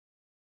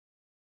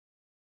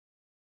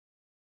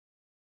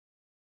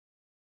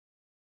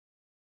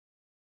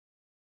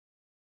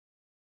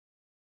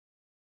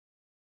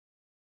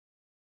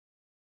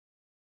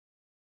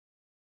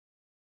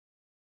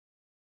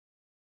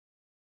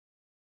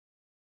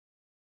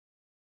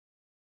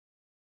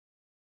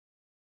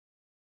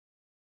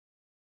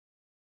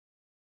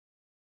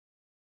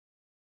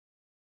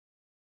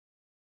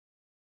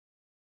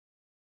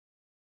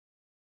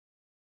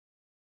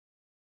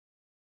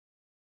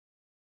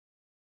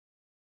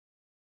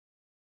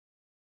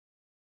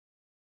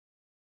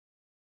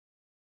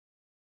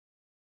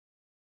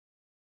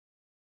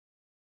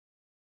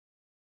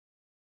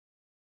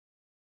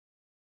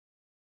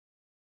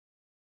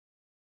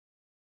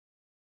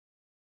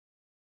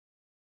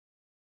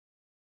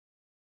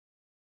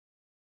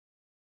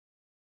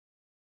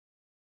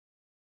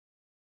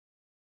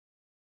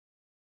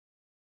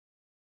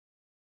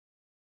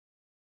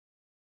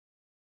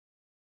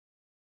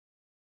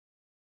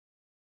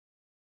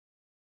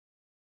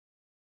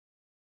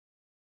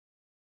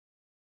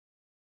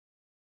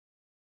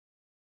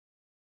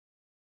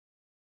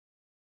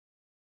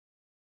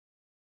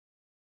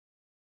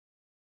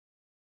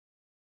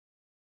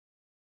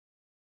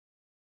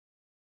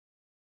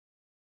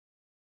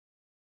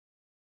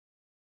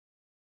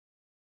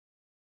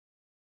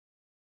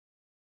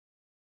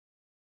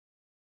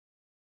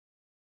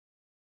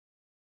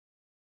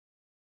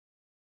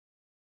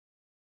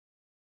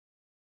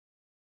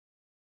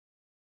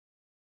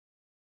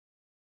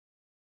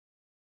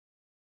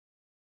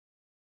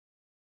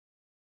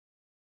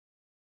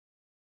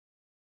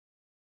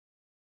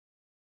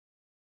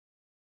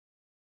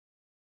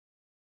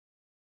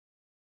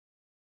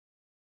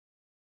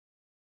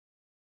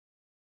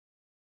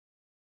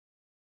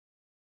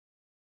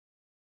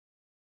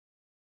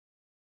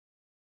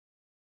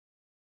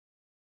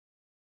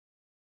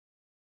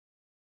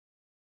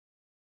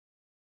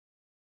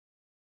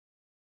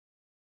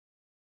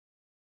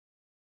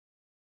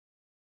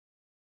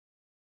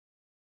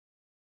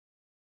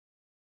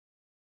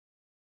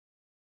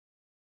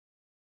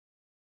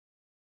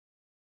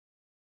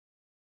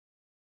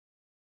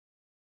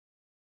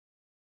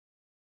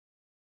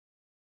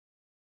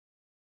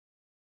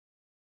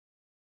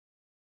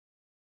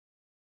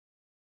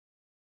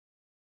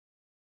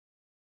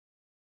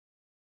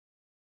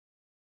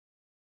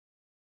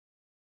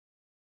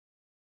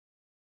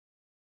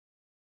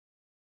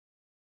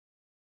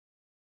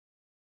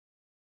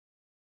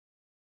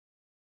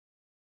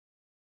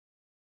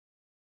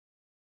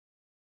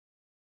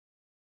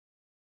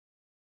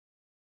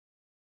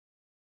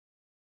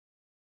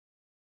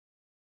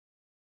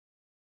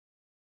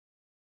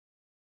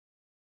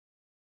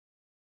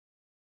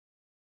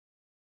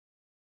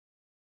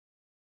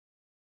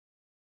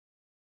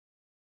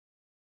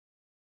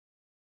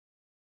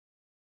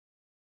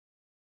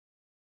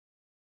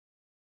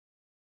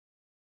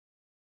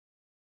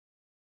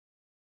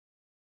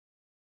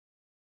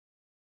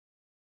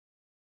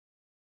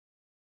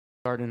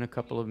Start in a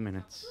couple of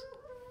minutes.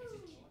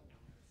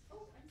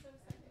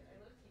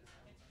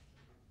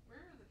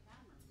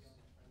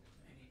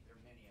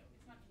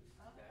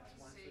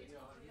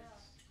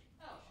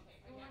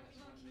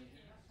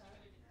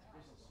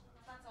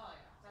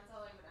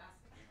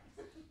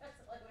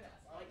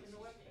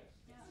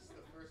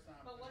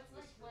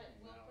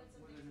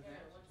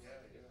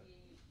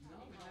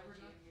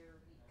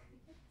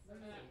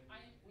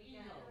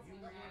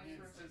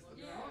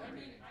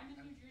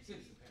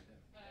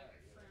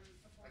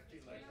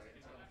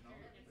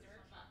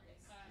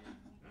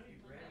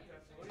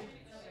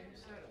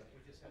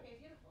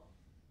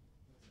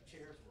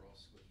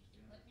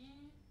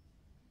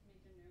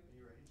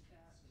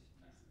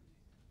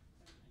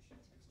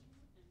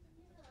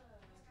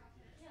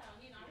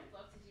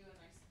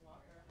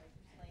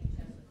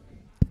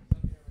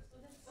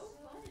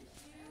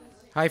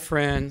 Hi,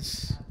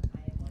 friends.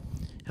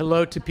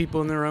 Hello to people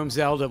in the room.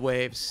 Zelda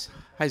waves.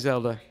 Hi,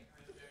 Zelda.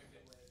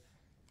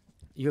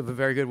 You have a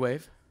very good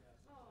wave?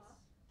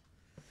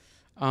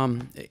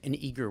 An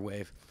eager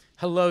wave.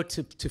 Hello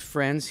to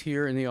friends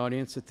here in the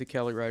audience at the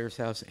Kelly Writers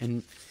House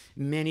and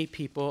many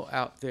people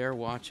out there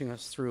watching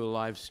us through a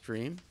live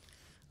stream.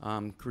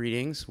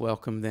 Greetings.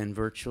 Welcome then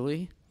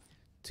virtually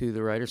to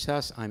the Writers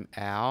House. I'm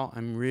Al.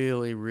 I'm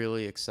really,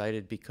 really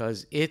excited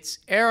because it's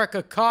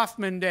Erica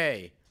Kaufman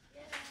Day.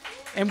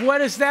 And what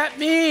does that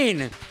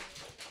mean?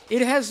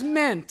 It has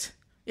meant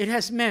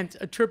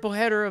a triple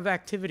header of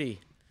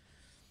activity.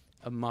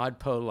 A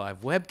ModPo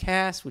live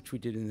webcast, which we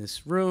did in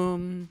this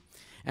room.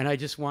 And I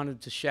just wanted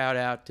to shout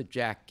out to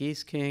Jack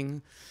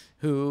Giesking,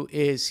 who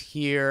is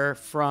here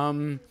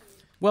from,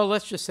 well,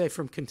 let's just say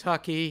from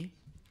Kentucky,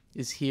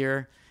 is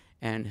here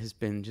and has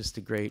been just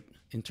a great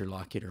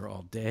interlocutor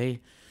all day.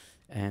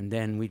 And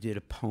then we did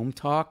a poem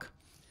talk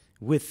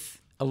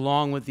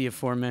along with the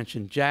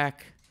aforementioned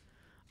Jack.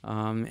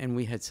 And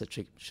we had such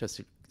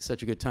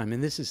a good time.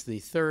 And this is the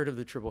third of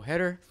the triple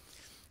header,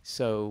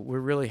 so we're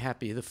really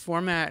happy. The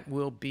format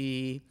will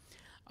be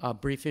a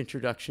brief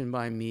introduction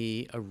by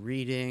me, a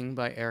reading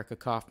by Erica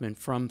Kaufman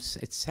from,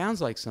 it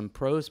sounds like some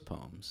prose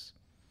poems.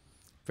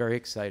 Very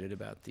excited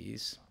about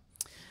these.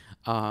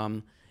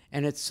 And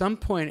at some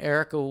point,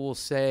 Erica will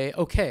say,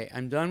 okay,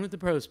 I'm done with the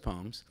prose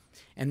poems,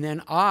 and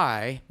then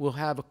I will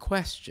have a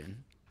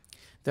question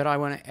that I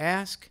want to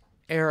ask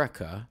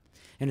Erica,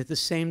 and at the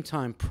same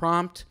time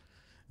prompt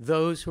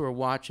those who are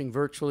watching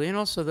virtually and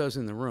also those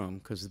in the room,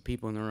 because the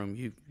people in the room,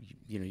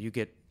 you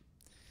get,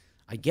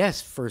 I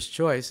guess, first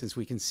choice, since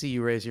we can see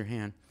you raise your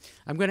hand.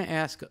 I'm going to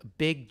ask a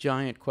big,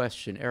 giant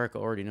question. Erica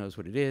already knows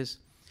what it is,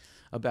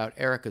 about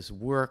Erica's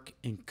work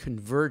in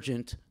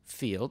convergent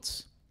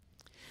fields,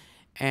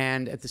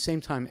 and at the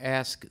same time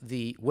ask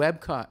the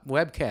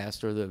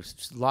webcast or the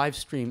live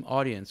stream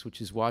audience,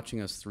 which is watching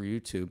us through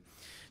YouTube,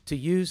 to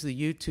use the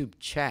YouTube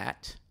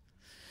chat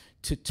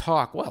to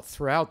talk, well,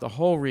 throughout the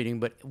whole reading,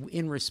 but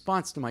in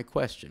response to my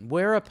question.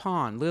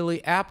 Whereupon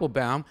Lily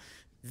Applebaum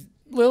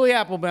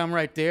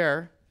right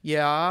there.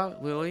 Yeah,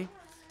 Lily.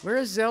 Where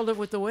is Zelda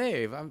with the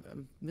wave?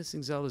 I'm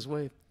missing Zelda's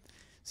wave.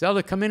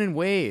 Zelda, come in and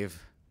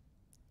wave.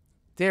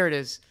 There it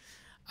is.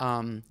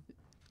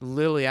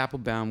 Lily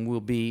Applebaum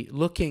will be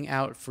looking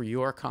out for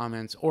your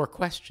comments or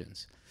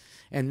questions.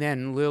 And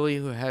then Lily,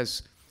 who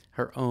has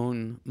her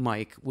own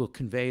mic, will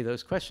convey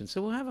those questions. So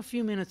we'll have a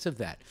few minutes of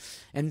that.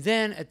 And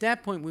then at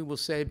that point, we will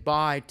say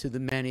bye to the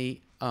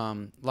many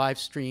live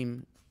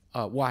stream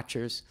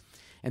watchers.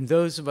 And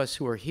those of us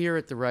who are here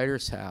at the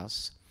Writers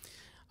House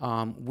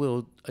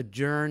will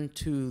adjourn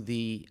to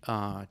the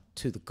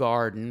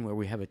garden where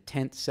we have a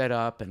tent set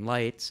up and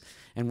lights,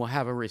 and we'll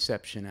have a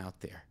reception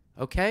out there.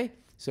 Okay?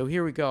 So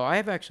here we go. I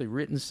have actually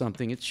written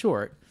something. It's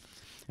short.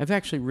 I've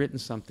actually written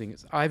something.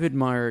 I've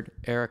admired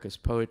Erica's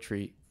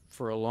poetry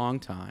for a long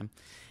time.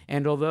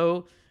 And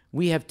although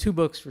we have two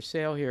books for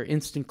sale here,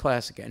 Instant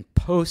Classic and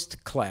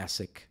Post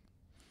Classic,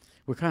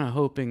 we're kind of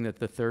hoping that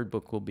the third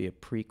book will be a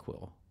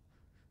prequel.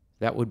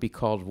 That would be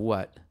called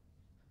what?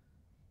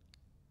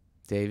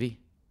 Davey?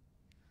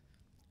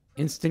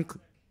 Instant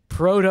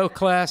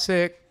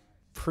Proto-Classic,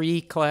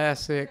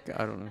 Pre-Classic,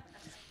 I don't know.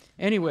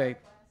 Anyway,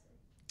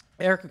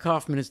 Erica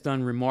Kaufman has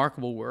done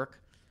remarkable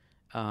work.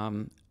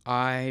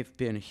 I've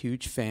been a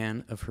huge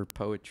fan of her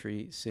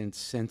poetry since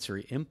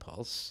Sensory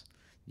Impulse.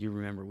 You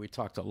remember we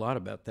talked a lot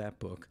about that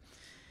book.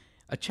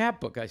 A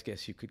chapbook, I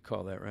guess you could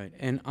call that, right?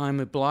 And I'm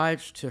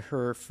obliged to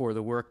her for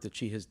the work that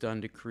she has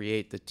done to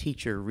create the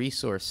Teacher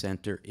Resource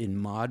Center in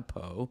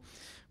ModPo,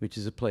 which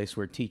is a place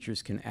where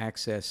teachers can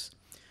access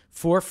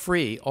for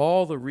free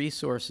all the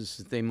resources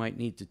that they might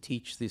need to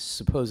teach this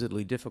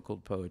supposedly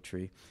difficult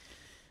poetry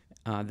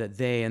that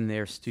they and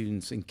their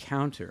students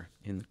encounter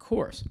in the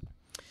course.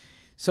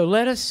 So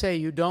let us say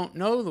you don't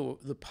know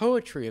the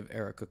poetry of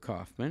Erica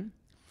Kaufman.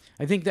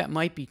 I think that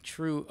might be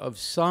true of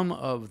some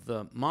of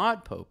the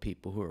ModPo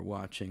people who are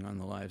watching on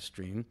the live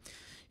stream.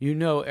 You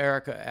know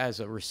Erica as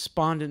a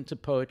respondent to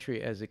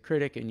poetry, as a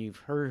critic, and you've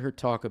heard her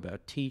talk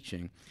about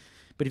teaching.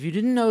 But if you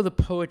didn't know the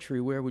poetry,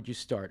 where would you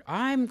start?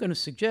 I'm going to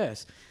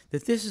suggest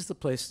that this is the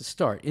place to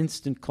start,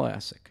 Instant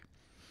Classic.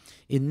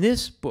 In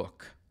this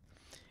book,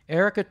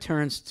 Erica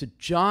turns to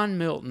John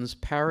Milton's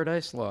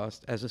Paradise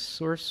Lost as a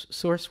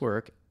source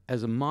work,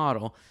 as a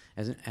model,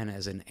 and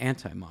as an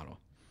anti-model.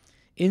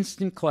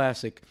 Instant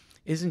classic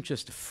isn't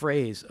just a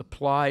phrase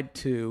applied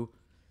to,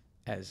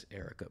 as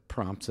Erica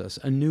prompts us,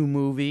 a new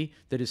movie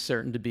that is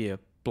certain to be a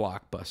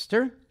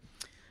blockbuster.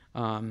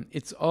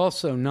 It's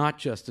also not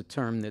just a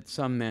term that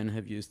some men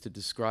have used to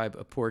describe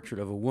a portrait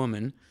of a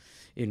woman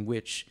in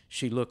which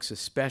she looks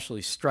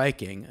especially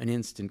striking, an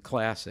instant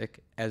classic,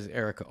 as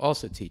Erica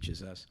also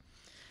teaches us.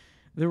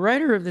 The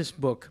writer of this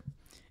book,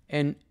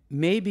 and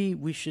maybe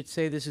we should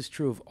say this is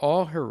true of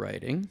all her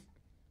writing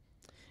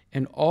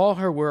and all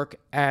her work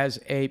as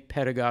a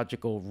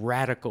pedagogical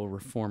radical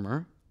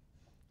reformer,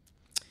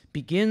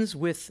 begins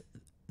with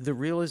the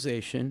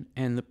realization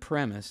and the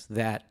premise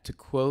that, to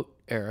quote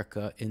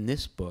Erica in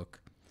this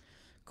book,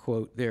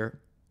 quote, "There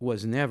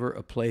was never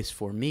a place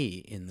for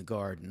me in the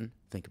garden."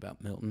 Think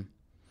about Milton.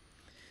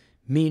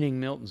 Meaning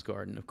Milton's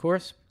garden, of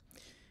course.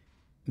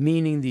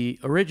 Meaning the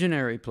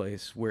originary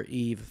place where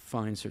Eve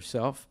finds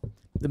herself.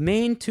 The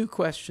main two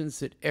questions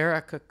that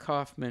Erica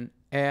Kaufman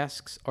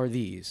asks are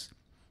these,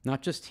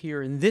 not just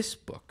here in this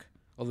book,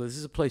 although this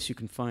is a place you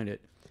can find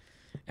it,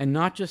 and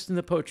not just in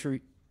the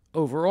poetry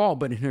overall,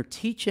 but in her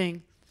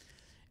teaching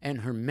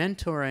and her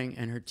mentoring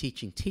and her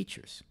teaching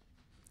teachers.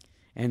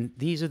 And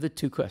these are the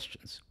two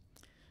questions.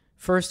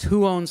 First,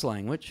 who owns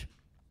language?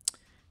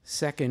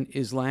 Second,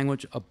 is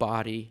language a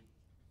body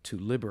to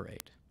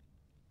liberate?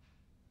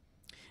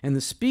 And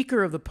the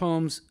speaker of the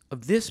poems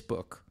of this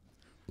book,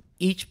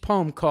 each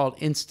poem called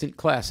Instant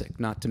Classic,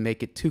 not to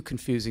make it too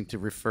confusing to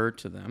refer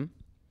to them,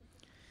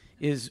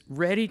 is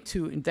ready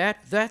to,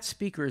 that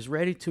speaker is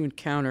ready to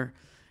encounter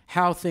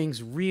how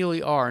things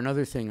really are.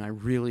 Another thing I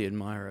really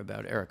admire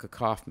about Erica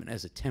Kaufman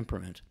as a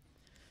temperament.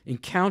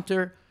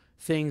 Encounter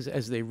things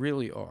as they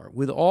really are,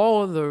 with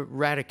all of the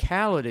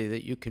radicality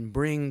that you can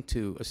bring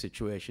to a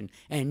situation,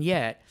 and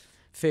yet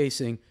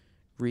facing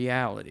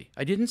reality.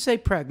 I didn't say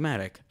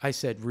pragmatic, I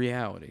said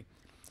reality.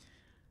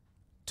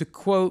 To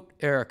quote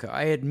Erica,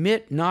 "I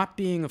admit not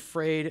being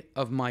afraid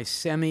of my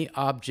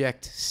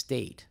semi-object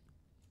state."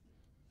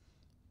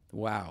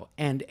 Wow.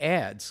 And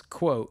adds,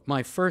 quote,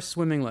 "My first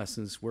swimming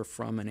lessons were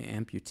from an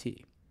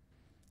amputee."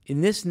 In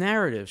this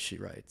narrative, she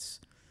writes,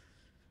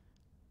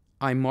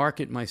 "I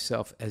market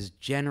myself as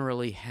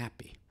generally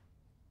happy."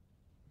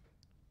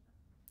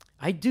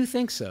 I do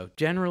think so,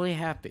 generally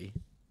happy.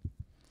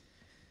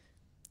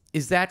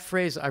 Is that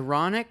phrase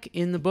ironic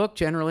in the book,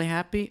 generally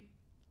happy?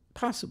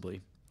 Possibly.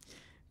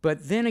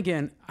 But then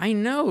again, I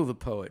know the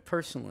poet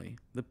personally,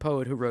 the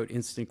poet who wrote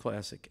Instant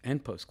Classic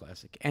and Post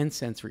Classic and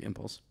Sensory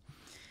Impulse.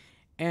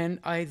 And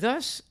I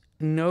thus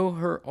know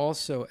her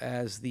also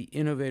as the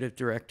innovative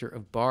director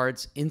of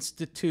Bard's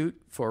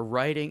Institute for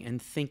Writing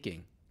and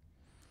Thinking.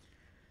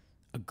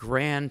 A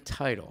grand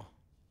title,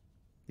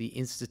 the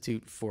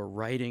Institute for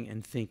Writing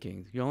and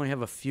Thinking. You only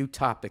have a few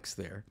topics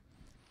there,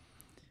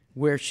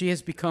 where she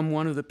has become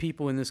one of the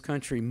people in this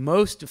country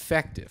most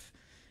effective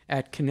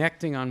at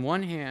connecting, on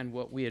one hand,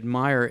 what we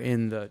admire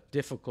in this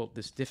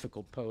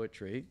difficult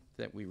poetry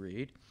that we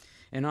read,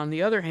 and on the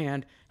other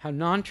hand, how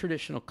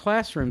non-traditional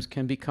classrooms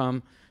can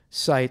become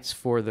sites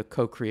for the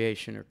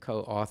co-creation or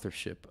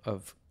co-authorship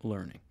of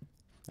learning.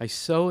 I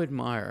so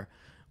admire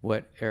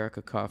what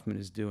Erica Kaufman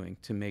is doing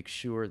to make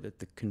sure that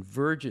the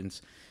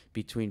convergence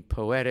between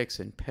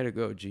poetics and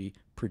pedagogy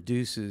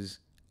produces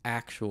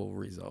actual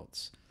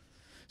results.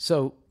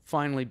 So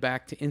finally,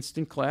 back to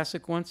Instant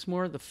Classic once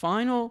more. The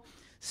final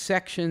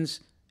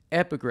section's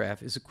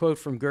epigraph is a quote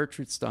from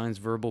Gertrude Stein's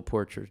verbal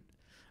portrait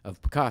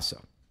of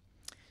Picasso.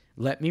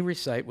 "Let me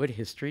recite what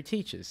history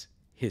teaches.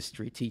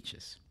 History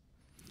teaches."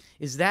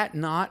 Is that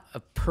not a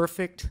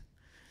perfect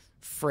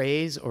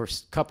phrase or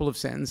couple of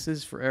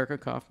sentences for Erica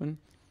Kaufman?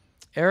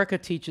 Erica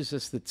teaches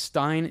us that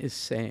Stein is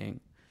saying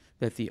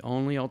that the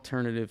only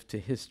alternative to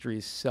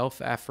history's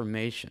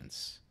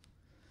self-affirmations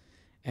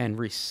and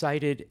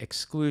recited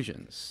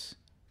exclusions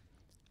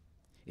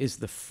is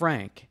the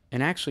frank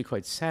and actually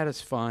quite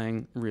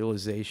satisfying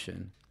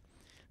realization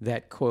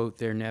that, quote,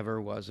 "there never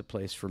was a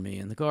place for me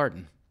in the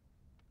garden."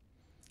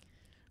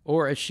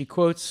 Or as she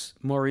quotes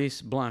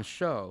Maurice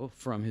Blanchot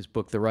from his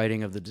book, The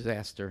Writing of the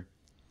Disaster,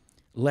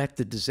 "Let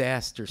the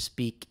disaster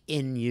speak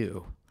in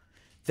you."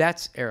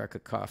 That's Erica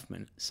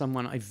Kaufman,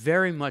 someone I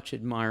very much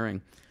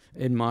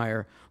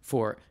admire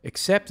for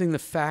accepting the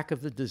fact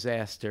of the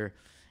disaster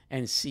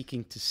and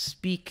seeking to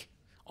speak,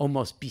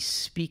 almost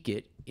bespeak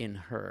it in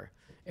her.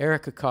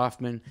 Erica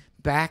Kaufman,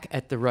 back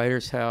at the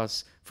Writer's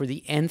House for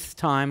the nth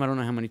time. I don't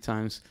know how many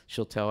times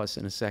she'll tell us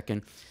in a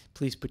second.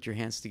 Please put your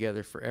hands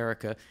together for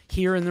Erica,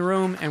 here in the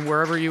room and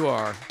wherever you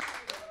are.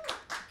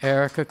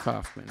 Erica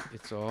Kaufman,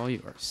 it's all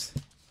yours.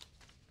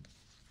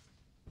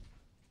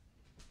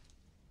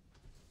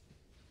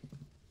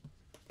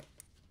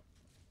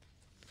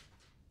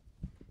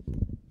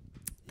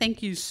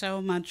 Thank you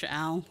so much,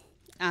 Al.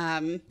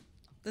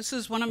 This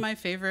is one of my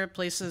favorite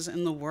places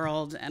in the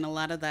world, and a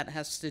lot of that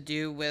has to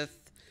do with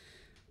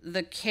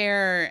the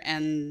care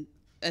and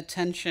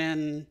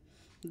attention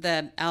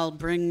that Al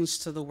brings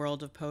to the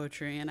world of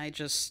poetry. And I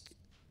just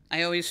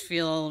I always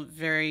feel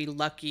very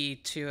lucky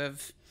to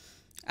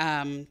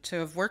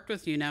have worked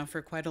with you now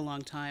for quite a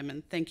long time.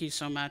 And thank you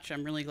so much.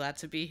 I'm really glad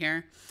to be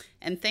here.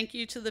 And thank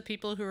you to the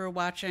people who are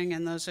watching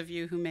and those of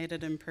you who made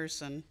it in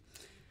person.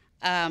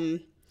 So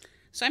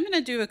I'm going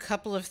to do a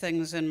couple of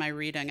things in my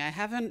reading. I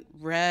haven't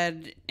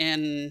read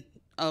in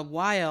a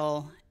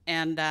while,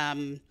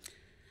 and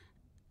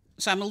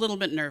so I'm a little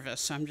bit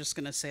nervous, so I'm just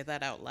going to say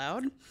that out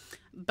loud.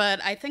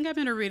 But I think I'm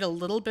going to read a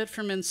little bit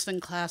from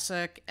Instant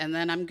Classic, and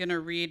then I'm going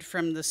to read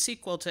from the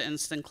sequel to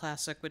Instant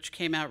Classic, which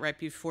came out right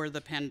before the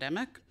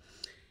pandemic.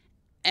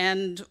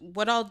 And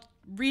what I'll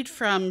read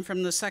from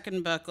the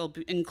second book will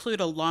include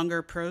a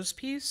longer prose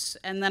piece,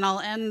 and then I'll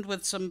end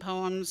with some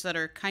poems that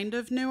are kind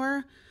of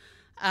newer,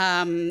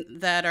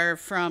 that are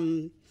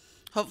from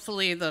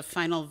hopefully the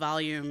final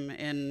volume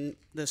in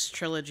this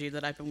trilogy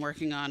that I've been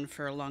working on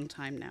for a long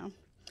time now.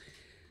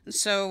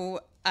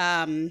 So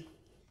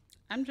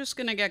I'm just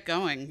going to get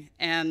going.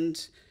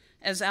 And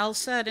as Al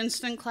said,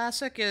 Instant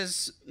Classic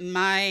is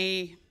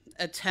my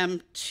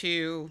attempt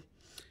to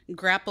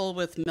grapple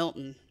with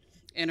Milton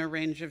in a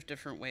range of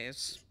different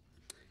ways.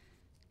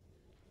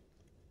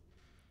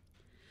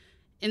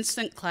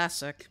 Instant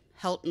Classic,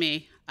 help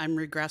me, I'm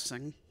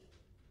regressing.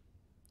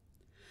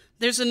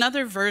 There's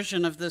another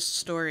version of this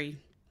story,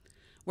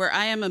 where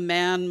I am a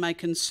man, my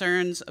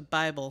concerns a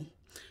Bible,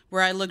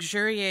 where I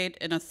luxuriate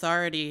in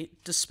authority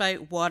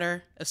despite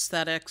water,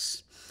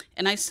 aesthetics,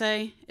 and I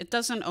say it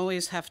doesn't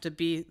always have to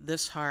be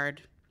this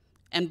hard,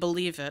 and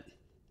believe it.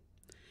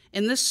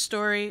 In this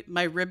story,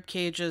 my rib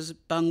cages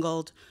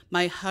bungled,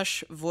 my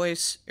hush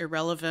voice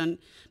irrelevant,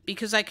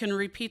 because I can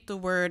repeat the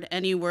word,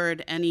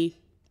 any,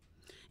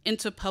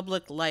 into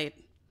public light,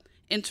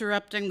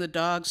 interrupting the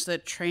dogs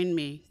that train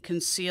me,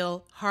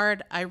 conceal,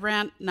 hard, I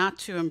rant not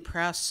to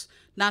impress,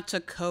 not to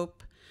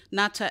cope,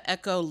 not to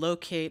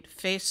echolocate,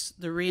 face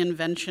the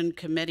reinvention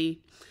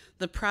committee,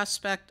 the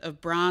prospect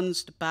of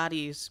bronzed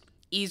bodies,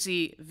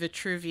 easy,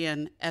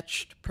 Vitruvian,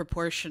 etched,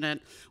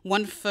 proportionate,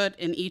 1 foot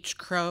in each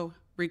crow,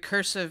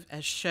 recursive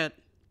as shit.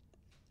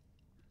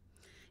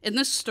 In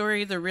this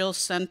story, the real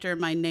center,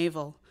 my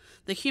navel,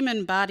 the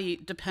human body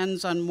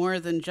depends on more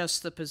than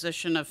just the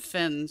position of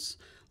fins,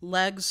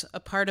 legs, a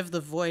part of the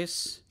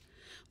voice.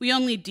 We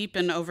only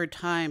deepen over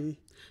time,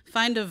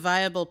 find a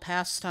viable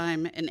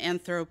pastime in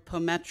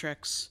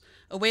anthropometrics,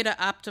 a way to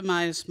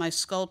optimize my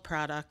skull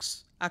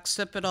products,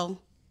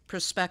 occipital,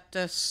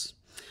 prospectus.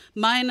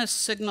 Mine a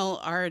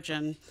signal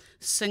origin,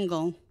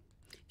 single.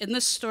 In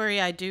this story,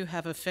 I do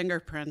have a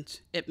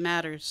fingerprint. It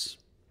matters.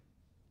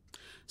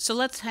 So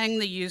let's hang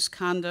the used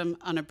condom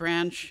on a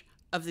branch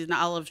of an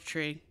olive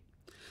tree.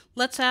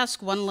 Let's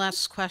ask one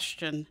last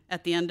question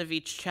at the end of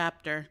each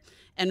chapter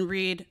and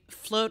read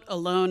Float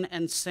Alone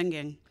and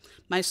Singing,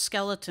 my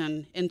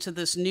skeleton into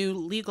this new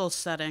legal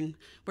setting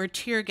where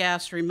tear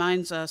gas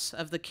reminds us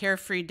of the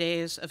carefree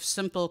days of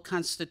simple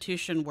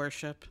Constitution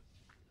worship.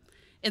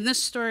 In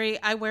this story,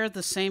 I wear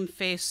the same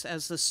face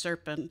as the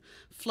serpent,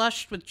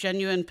 flushed with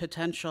genuine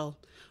potential,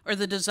 or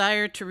the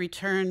desire to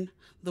return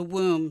the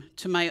womb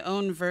to my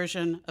own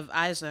version of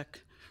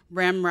Isaac,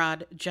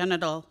 ramrod,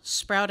 genital,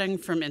 sprouting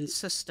from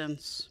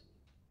insistence.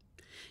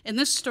 In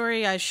this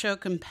story, I show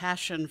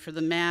compassion for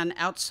the man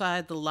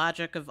outside the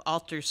logic of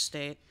alter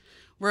state,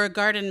 where a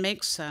garden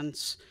makes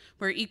sense,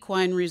 where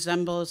equine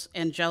resembles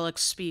angelic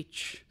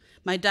speech,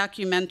 my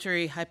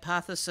documentary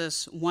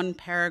hypothesis,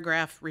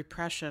 1-paragraph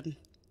repression.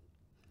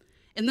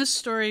 In this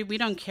story, we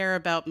don't care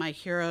about my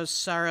hero's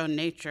sorrow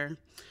nature,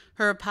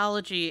 her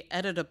apology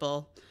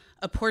editable,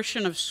 a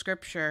portion of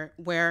scripture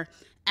where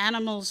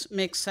animals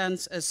make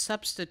sense as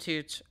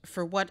substitutes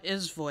for what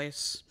is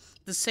voice,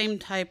 the same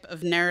type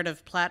of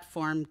narrative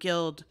platform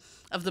guild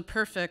of the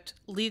perfect,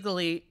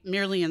 legally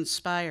merely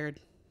inspired.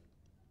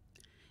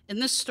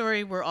 In this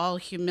story, we're all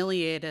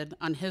humiliated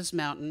on his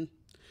mountain.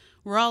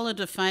 We're all a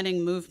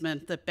defining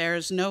movement that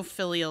bears no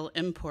filial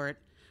import,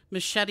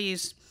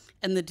 machetes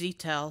and the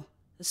detail,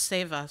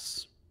 save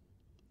us.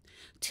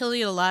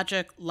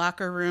 Teleologic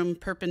locker room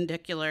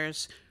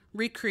perpendiculars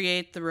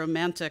recreate the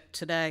romantic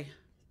today.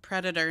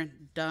 Predator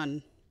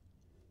done.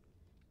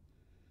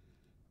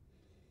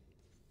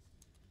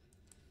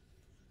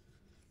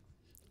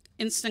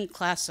 Instant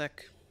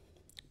Classic,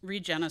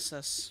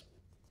 Regenesis.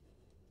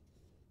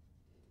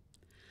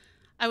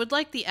 I would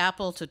like the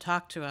apple to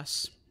talk to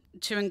us,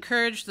 to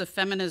encourage the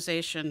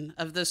feminization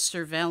of this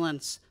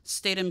surveillance,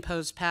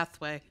 state-imposed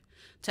pathway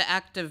to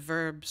active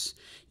verbs.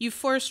 You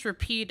force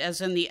repeat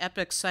as in the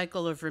epic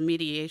cycle of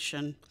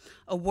remediation,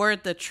 a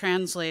word that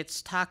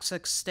translates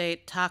toxic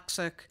state,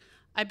 toxic.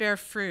 I bear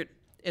fruit,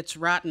 it's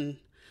rotten.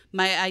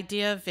 My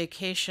idea,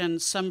 vacation,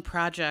 some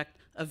project,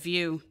 a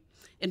view.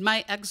 In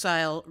my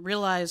exile,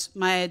 realize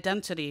my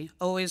identity,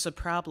 always a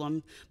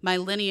problem. My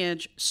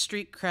lineage,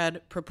 street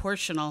cred,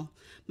 proportional.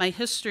 My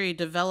history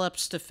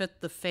develops to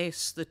fit the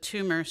face, the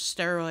tumor,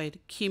 steroid,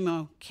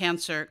 chemo,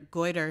 cancer,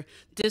 goiter,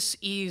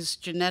 dis-ease,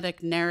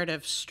 genetic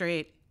narrative,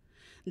 straight.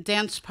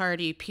 Dance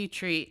party,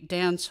 petri,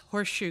 dance,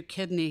 horseshoe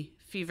kidney,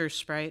 fever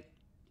sprite.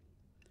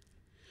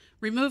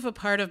 Remove a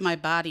part of my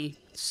body,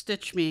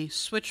 stitch me,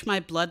 switch my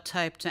blood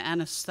type to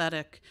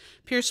anesthetic,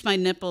 pierce my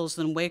nipples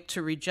and wake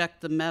to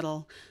reject the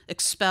metal,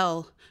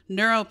 expel,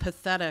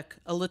 neuropathetic,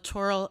 a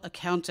littoral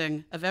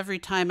accounting of every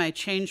time I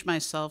change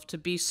myself to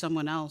be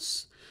someone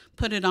else.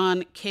 Put it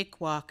on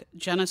cakewalk,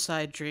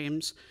 genocide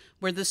dreams,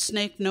 where the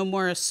snake no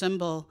more a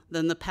symbol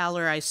than the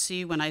pallor I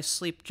see when I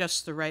sleep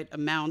just the right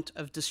amount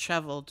of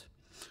disheveled,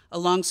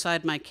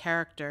 alongside my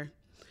character.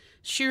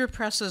 She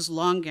represses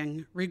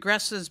longing,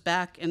 regresses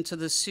back into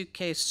the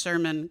suitcase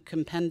sermon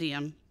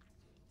compendium.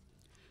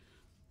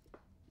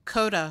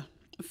 Coda,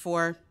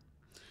 4.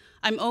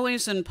 I'm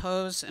always in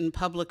pose in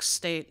public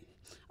state,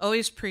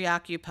 always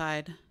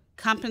preoccupied,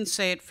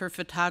 compensate for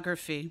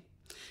photography.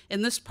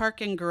 In this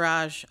parking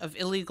garage of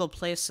illegal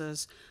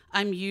places,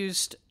 I'm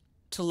used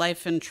to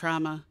life in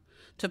trauma,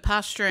 to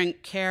posturing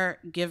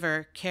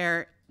caregiver,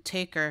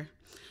 caretaker,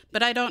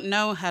 but I don't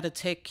know how to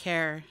take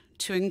care,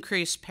 to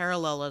increase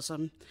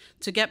parallelism,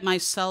 to get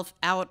myself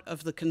out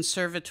of the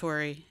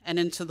conservatory and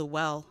into the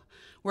well,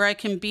 where I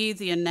can be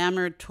the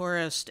enamored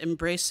tourist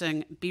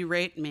embracing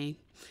berate me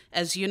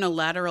as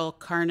unilateral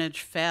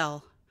carnage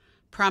fail.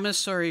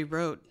 Promissory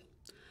wrote,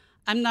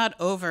 I'm not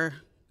over,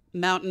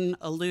 mountain,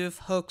 aloof,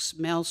 hoax,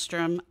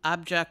 maelstrom,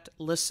 object,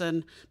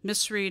 listen,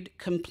 misread,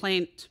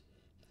 complaint,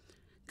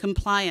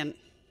 compliant.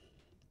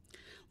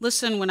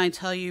 Listen when I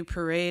tell you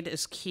parade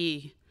is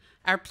key.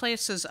 Our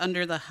place is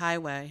under the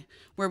highway,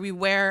 where we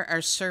wear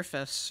our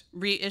surface,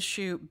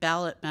 reissue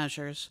ballot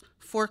measures,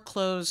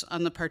 foreclose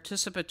on the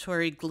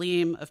participatory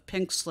gleam of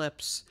pink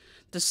slips,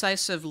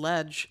 decisive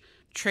ledge,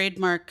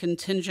 trademark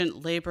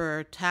contingent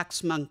laborer,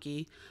 tax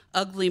monkey,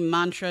 ugly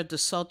mantra,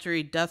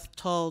 desultory death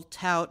toll,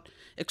 tout,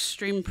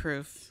 extreme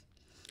proof.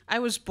 I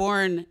was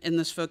born in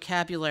this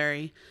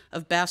vocabulary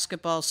of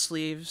basketball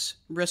sleeves,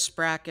 wrist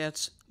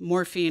brackets,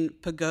 morphine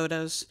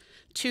pagodas,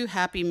 2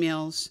 Happy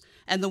Meals,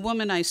 and the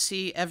woman I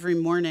see every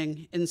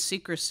morning in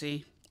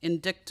secrecy, in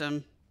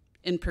dictum,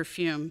 in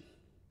perfume.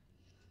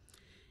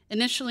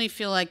 Initially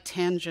feel like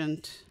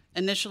tangent,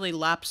 initially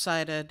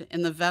lopsided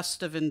in the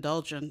vest of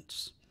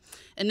indulgence,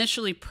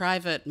 initially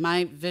private,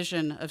 my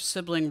vision of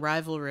sibling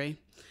rivalry,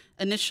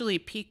 initially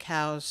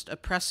peak-housed, a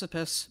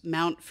precipice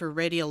mount for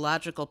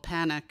radiological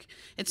panic.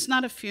 It's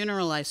not a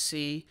funeral I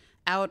see,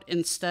 out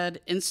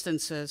instead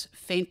instances,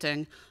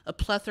 fainting, a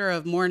plethora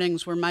of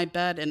mornings where my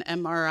bed and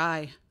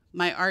MRI,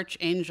 my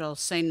archangel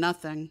say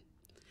nothing,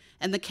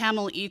 and the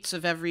camel eats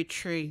of every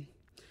tree.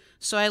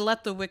 So I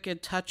let the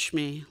wicked touch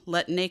me,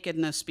 let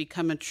nakedness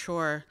become a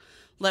chore,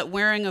 let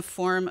wearing a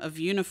form of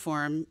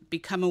uniform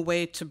become a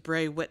way to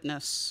bray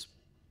witness.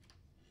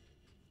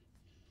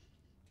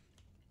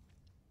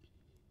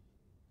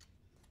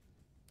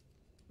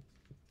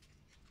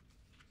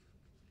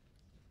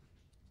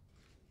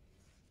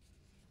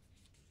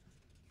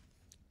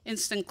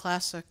 Instant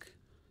classic,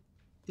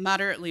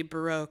 moderately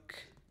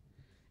Baroque.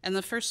 And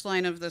the first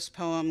line of this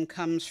poem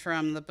comes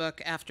from the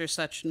book After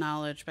Such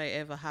Knowledge by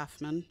Eva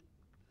Hoffman.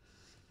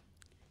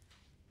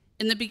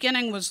 In the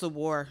beginning was the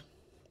war.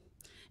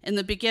 In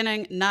the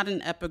beginning, not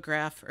an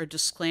epigraph or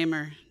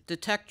disclaimer,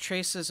 detect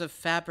traces of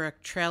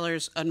fabric,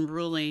 trailers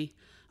unruly,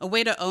 a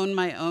way to own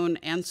my own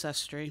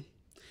ancestry.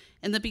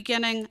 In the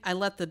beginning, I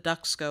let the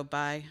ducks go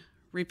by,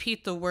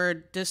 repeat the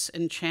word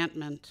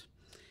disenchantment.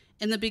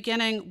 In the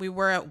beginning, we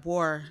were at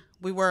war.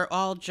 We were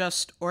all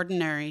just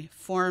ordinary,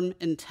 form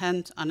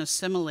intent on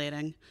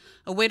assimilating,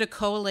 a way to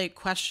collate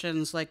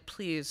questions like,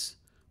 please,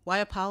 why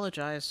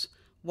apologize?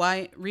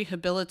 Why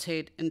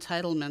rehabilitate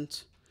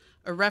entitlement?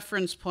 A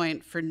reference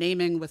point for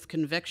naming with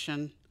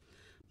conviction.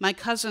 My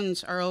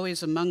cousins are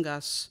always among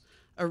us,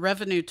 a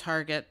revenue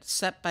target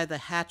set by the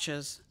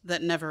hatches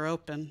that never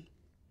open.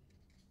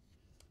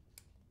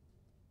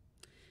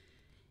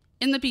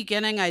 In the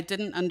beginning, I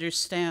didn't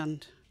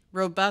understand,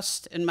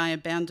 robust in my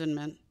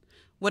abandonment,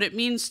 what it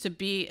means to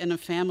be in a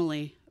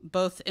family,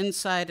 both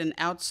inside and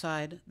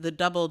outside the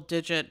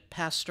double-digit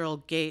pastoral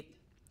gate.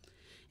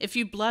 If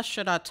you blush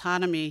at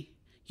autonomy,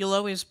 you'll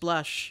always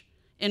blush.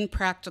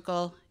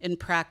 Impractical, in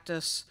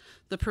practice,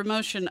 the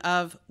promotion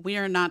of we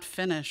are not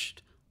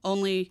finished,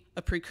 only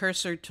a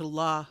precursor to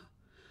law,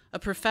 a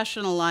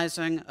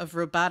professionalizing of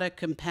robotic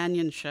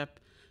companionship,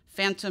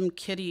 phantom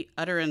kitty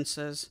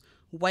utterances,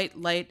 white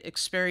light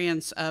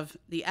experience of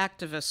the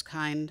activist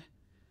kind.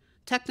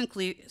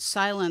 Technically,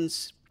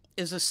 silence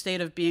is a state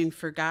of being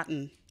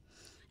forgotten.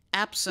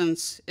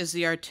 Absence is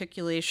the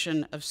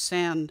articulation of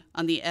sand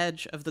on the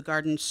edge of the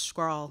garden's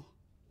scrawl.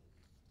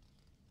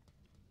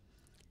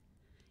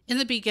 In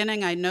the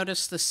beginning, I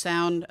noticed the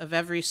sound of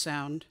every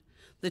sound,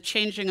 the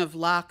changing of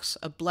locks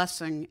a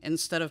blessing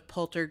instead of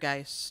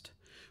poltergeist,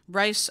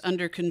 rice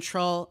under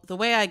control, the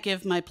way I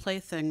give my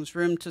playthings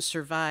room to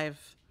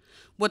survive.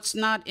 What's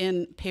not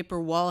in paper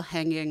wall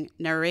hanging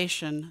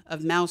narration of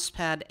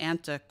mousepad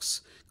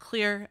antics,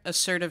 clear,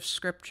 assertive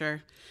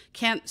scripture,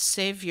 can't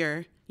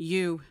savior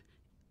you.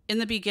 In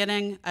the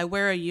beginning, I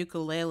wear a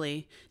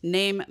ukulele,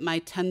 name my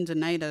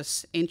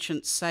tendinitis,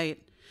 ancient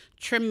sight,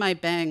 trim my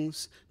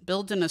bangs,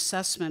 build an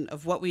assessment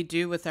of what we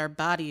do with our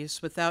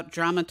bodies without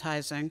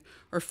dramatizing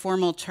or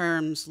formal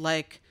terms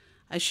like,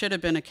 I should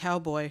have been a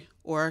cowboy,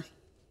 or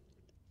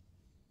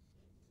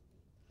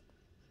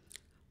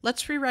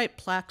let's rewrite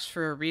plaques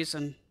for a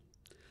reason.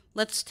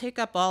 Let's take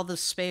up all the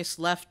space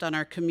left on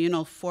our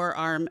communal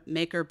forearm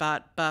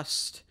MakerBot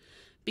bust,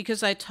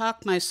 because I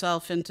talk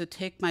myself into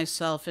take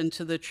myself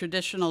into the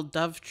traditional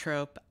dove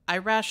trope I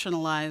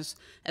rationalize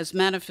as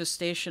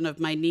manifestation of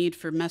my need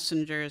for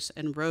messengers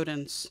and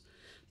rodents,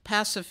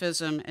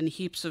 pacifism and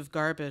heaps of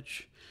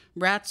garbage,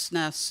 rats'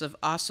 nests of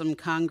awesome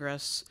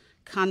Congress,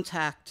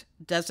 contact,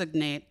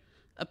 designate,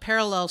 a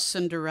parallel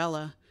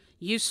Cinderella,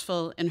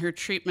 useful in her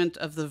treatment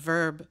of the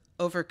verb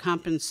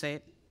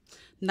overcompensate,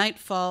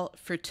 nightfall,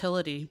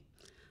 fertility.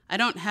 I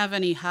don't have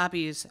any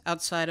hobbies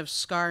outside of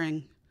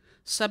scarring,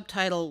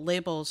 subtitle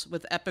labels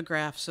with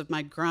epigraphs of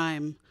my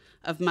grime,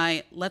 of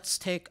my let's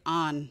take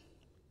on.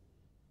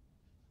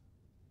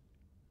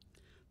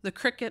 The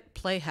Cricket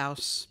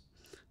Playhouse,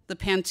 the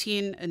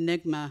Pantene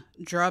Enigma,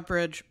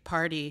 Drawbridge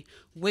Party,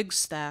 Wig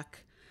Stack.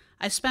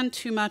 I spend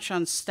too much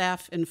on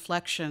staff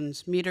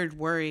inflections, metered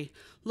worry,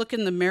 look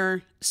in the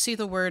mirror, see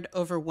the word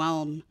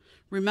overwhelm.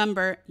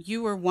 Remember,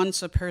 you were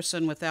once a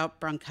person without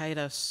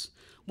bronchitis,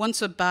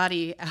 once a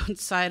body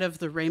outside of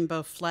the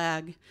rainbow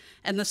flag,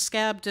 and the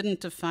scab didn't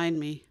define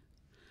me.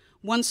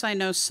 Once I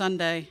know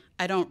Sunday,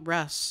 I don't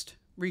rest,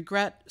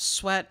 regret,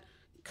 sweat,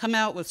 come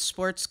out with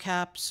sports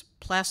caps,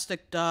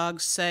 plastic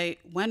dogs, say,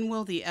 when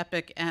will the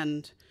epic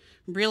end?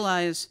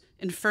 Realize,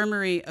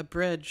 infirmary a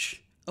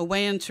bridge, a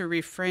way into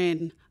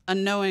refrain,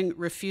 unknowing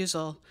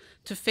refusal,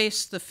 to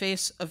face the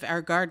face of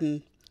our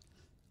garden.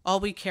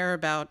 All we care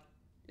about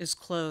is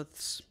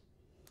clothes.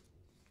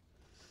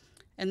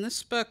 And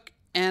this book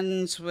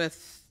ends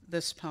with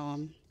this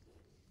poem.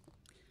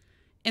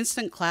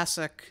 Instant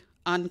classic,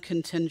 on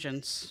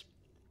contingents.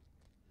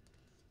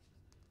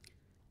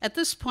 At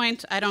this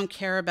point, I don't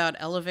care about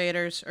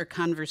elevators or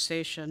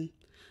conversation.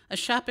 A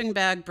shopping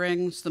bag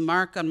brings, the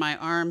mark on my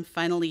arm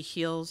finally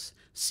heals,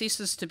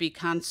 ceases to be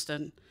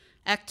constant.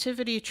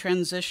 Activity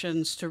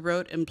transitions to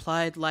rote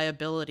implied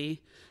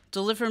liability.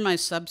 Deliver my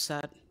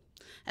subset.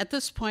 At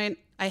this point,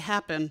 I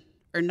happen,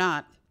 or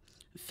not.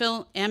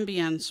 Fill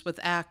ambience with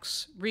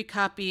acts,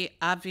 recopy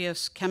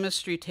obvious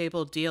chemistry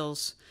table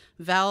deals,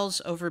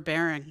 vowels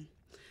overbearing.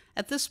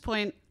 At this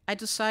point, I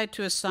decide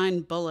to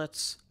assign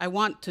bullets. I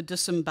want to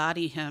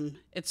disembody him.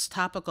 It's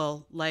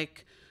topical,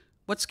 like,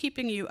 what's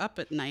keeping you up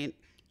at night?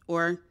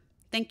 Or,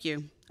 thank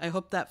you, I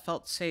hope that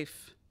felt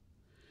safe.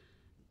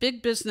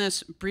 Big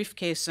business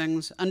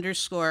briefcasings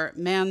underscore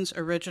man's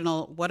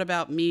original what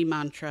about me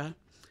mantra.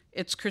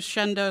 Its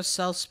crescendo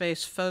cell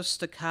space faux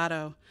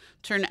staccato,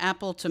 turn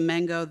apple to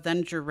mango,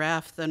 then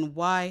giraffe, then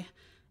why?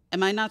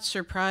 Am I not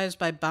surprised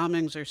by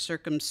bombings or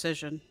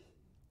circumcision?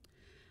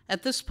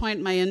 At this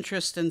point, my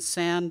interest in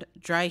sand,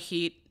 dry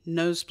heat,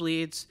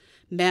 nosebleeds,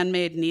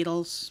 man-made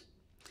needles.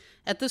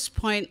 At this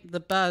point, the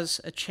buzz,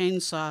 a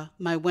chainsaw,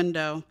 my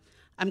window.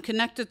 I'm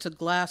connected to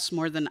glass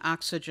more than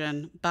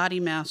oxygen, body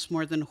mass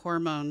more than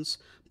hormones,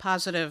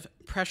 positive,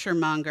 pressure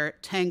monger,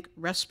 tank,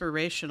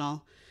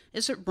 respirational.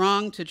 Is it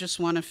wrong to just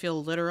want to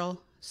feel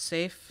literal,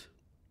 safe?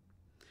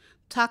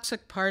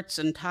 Toxic parts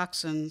and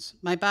toxins.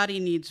 My body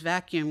needs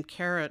vacuum,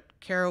 carrot,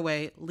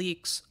 caraway,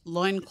 leaks,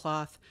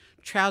 loincloth,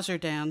 trouser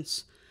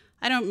dance.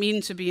 I don't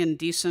mean to be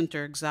indecent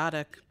or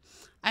exotic.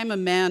 I'm a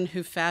man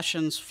who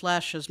fashions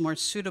flesh as more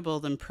suitable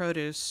than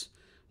produce.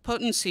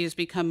 Potencies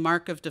become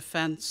mark of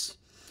defense.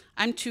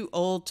 I'm too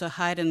old to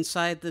hide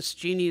inside this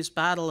genie's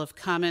bottle of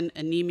common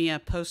anemia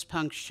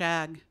post-punk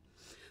shag.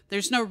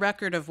 There's no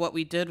record of what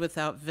we did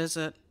without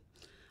visit.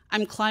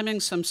 I'm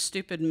climbing some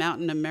stupid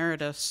mountain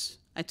emeritus.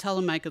 I tell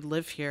him I could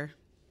live here.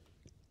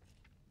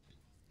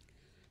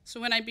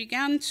 So when I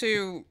began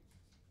to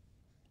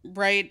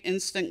write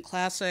instant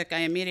classic, I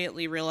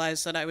immediately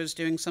realized that I was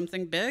doing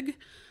something big.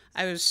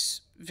 I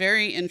was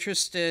very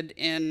interested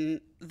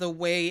in the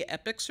way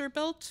epics are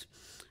built,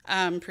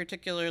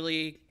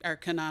 particularly our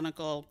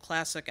canonical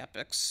classic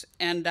epics,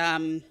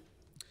 and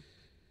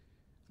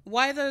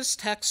why those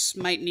texts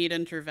might need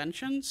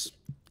interventions.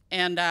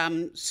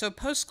 And so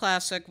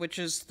post-classic, which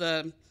is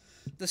the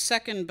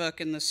second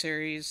book in the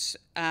series,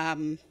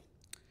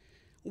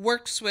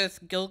 works with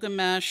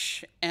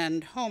Gilgamesh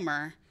and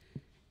Homer.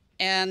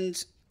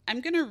 And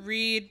I'm going to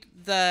read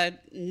the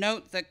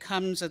note that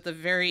comes at the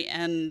very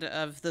end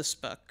of this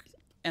book,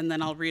 and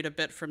then I'll read a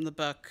bit from the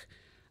book,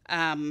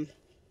 because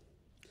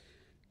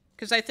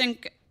I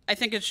think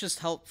it's just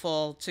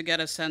helpful to get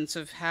a sense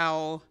of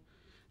how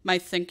my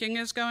thinking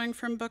is going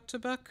from book to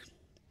book.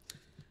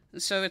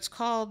 So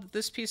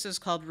this piece is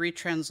called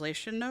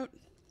Retranslation Note.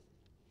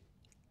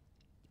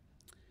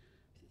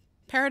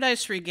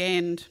 Paradise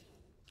Regained,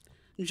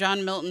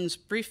 John Milton's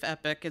brief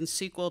epic and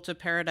sequel to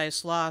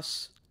Paradise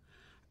Lost,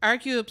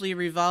 arguably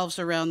revolves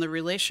around the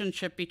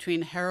relationship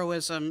between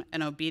heroism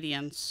and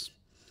obedience.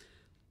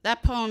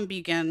 That poem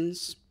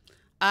begins,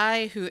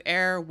 I who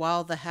err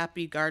while the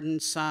happy garden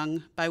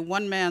sung, by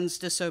one man's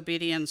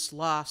disobedience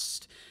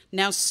lost,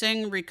 now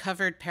sing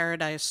recovered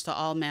paradise to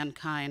all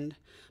mankind,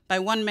 by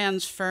one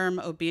man's firm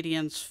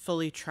obedience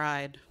fully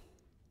tried.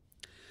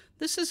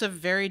 This is a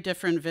very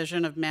different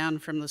vision of man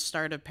from the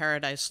start of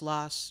Paradise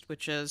Lost,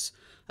 which is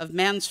of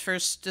man's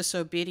first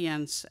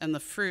disobedience and the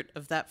fruit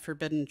of that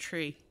forbidden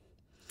tree.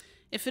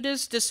 If it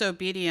is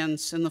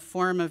disobedience in the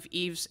form of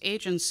Eve's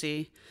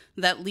agency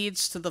that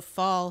leads to the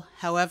fall,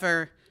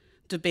 however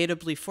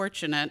debatably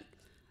fortunate,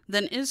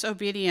 then is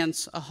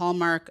obedience a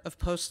hallmark of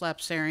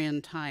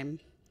post-lapsarian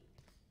time?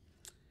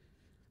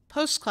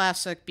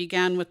 Post-classic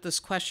began with this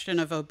question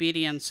of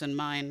obedience in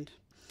mind.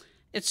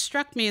 It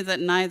struck me that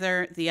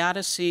neither the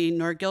Odyssey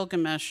nor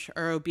Gilgamesh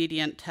are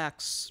obedient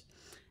texts,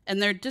 and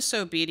their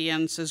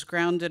disobedience is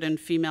grounded in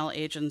female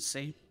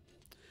agency.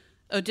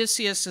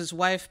 Odysseus's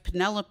wife,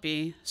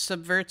 Penelope,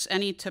 subverts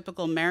any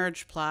typical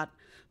marriage plot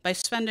by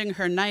spending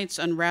her nights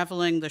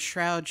unraveling the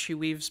shroud she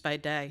weaves by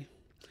day.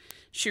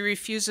 She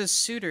refuses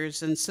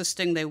suitors,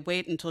 insisting they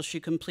wait until she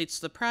completes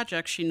the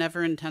project she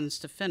never intends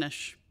to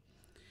finish.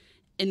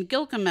 In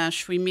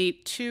Gilgamesh, we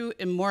meet two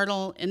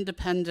immortal,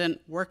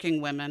 independent working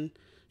women,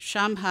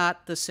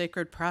 Shamhat, the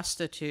sacred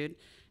prostitute,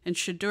 and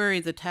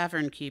Shiduri, the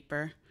tavern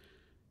keeper.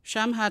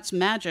 Shamhat's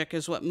magic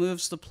is what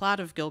moves the plot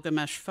of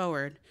Gilgamesh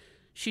forward.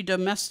 She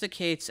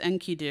domesticates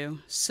Enkidu,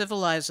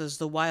 civilizes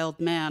the wild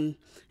man,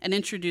 and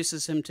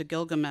introduces him to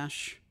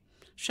Gilgamesh.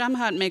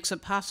 Shamhat makes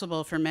it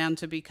possible for man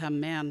to become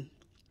man.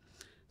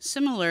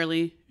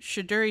 Similarly,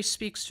 Shiduri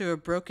speaks to a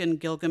broken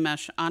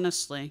Gilgamesh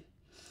honestly.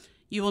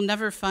 You will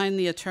never find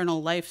the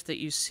eternal life that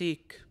you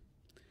seek.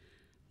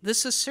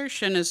 This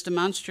assertion is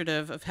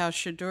demonstrative of how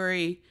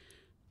Shiduri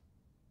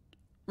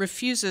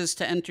refuses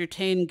to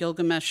entertain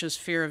Gilgamesh's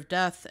fear of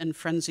death and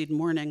frenzied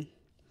mourning.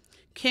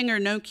 King or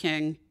no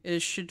king, it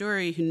is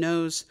Shiduri who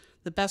knows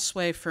the best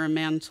way for a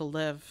man to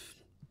live.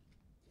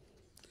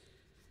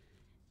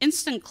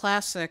 Instant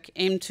Classic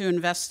aimed to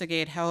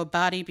investigate how a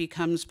body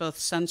becomes both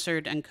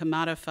censored and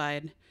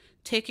commodified,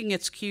 taking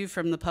its cue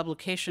from the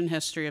publication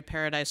history of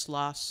Paradise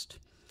Lost.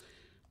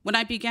 When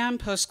I began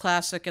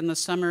Post-Classic in the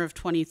summer of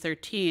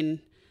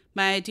 2013,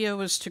 my idea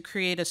was to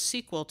create a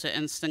sequel to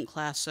Instant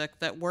Classic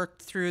that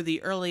worked through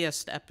the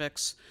earliest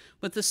epics,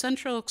 with the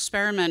central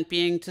experiment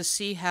being to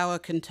see how a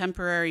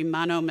contemporary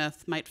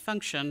monomyth might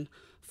function,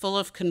 full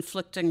of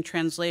conflicting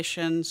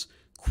translations,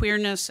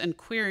 queerness and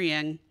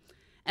querying,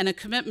 and a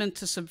commitment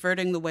to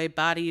subverting the way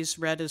bodies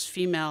read as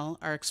female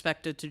are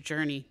expected to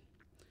journey.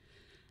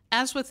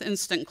 As with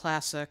Instant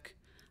Classic,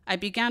 I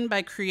began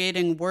by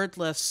creating word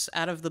lists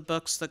out of the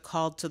books that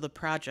called to the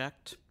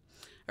project.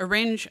 A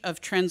range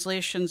of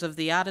translations of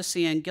the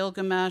Odyssey and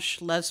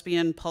Gilgamesh,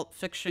 lesbian pulp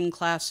fiction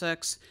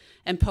classics,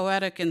 and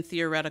poetic and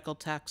theoretical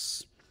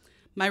texts.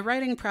 My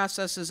writing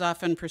process is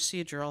often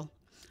procedural.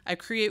 I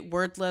create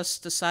word lists,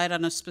 decide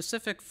on a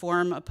specific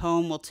form a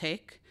poem will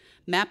take,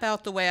 map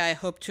out the way I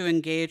hope to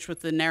engage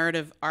with the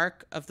narrative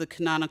arc of the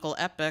canonical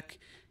epic,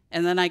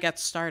 and then I get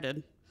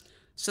started.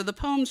 So the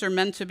poems are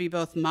meant to be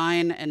both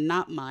mine and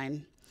not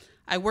mine.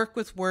 I work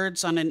with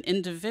words on an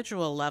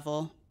individual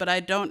level, but I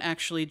don't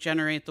actually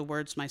generate the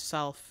words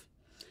myself.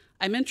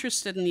 I'm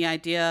interested in the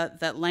idea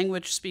that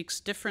language speaks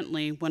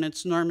differently when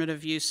its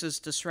normative use is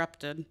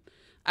disrupted,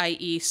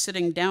 i.e.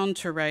 sitting down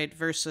to write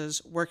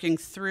versus working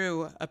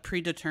through a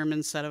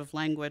predetermined set of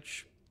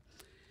language.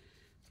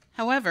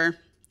 However,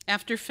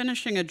 after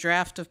finishing a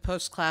draft of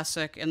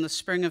Post-Classic in the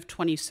spring of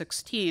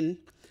 2016,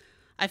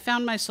 I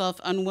found myself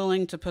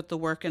unwilling to put the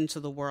work into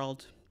the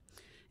world.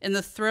 In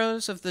the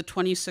throes of the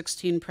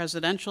 2016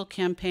 presidential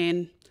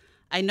campaign,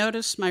 I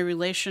noticed my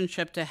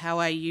relationship to how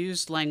I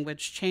used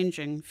language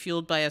changing,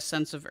 fueled by a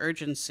sense of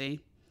urgency.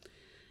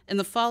 In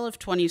the fall of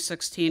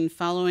 2016,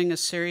 following a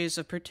series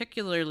of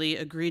particularly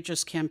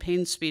egregious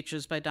campaign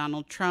speeches by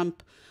Donald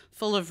Trump,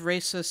 full of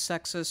racist,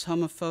 sexist,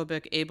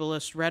 homophobic,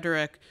 ableist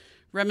rhetoric,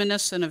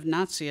 reminiscent of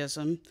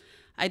Nazism,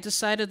 I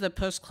decided that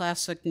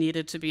Post-Classic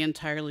needed to be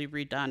entirely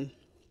redone.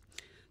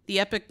 The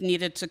epic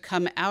needed to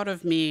come out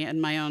of me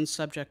and my own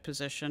subject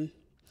position.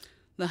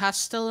 The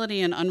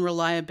hostility and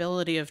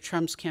unreliability of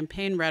Trump's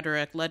campaign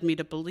rhetoric led me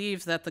to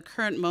believe that the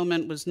current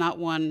moment was not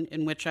one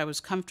in which I was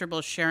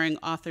comfortable sharing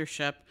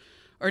authorship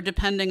or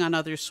depending on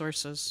other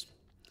sources.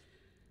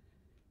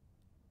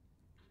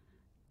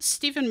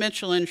 Stephen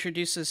Mitchell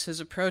introduces his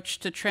approach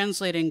to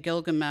translating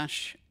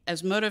Gilgamesh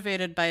as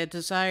motivated by a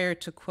desire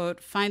to,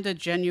 quote, find a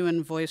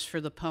genuine voice for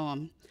the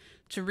poem,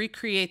 to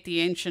recreate the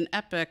ancient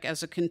epic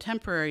as a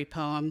contemporary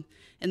poem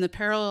in the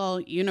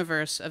parallel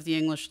universe of the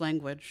English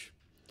language.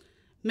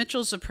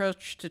 Mitchell's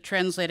approach to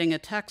translating a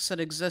text that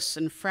exists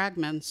in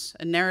fragments,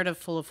 a narrative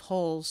full of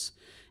holes,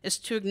 is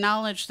to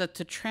acknowledge that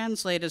to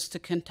translate is to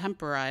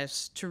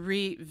contemporize, to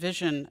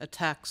revision a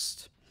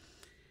text.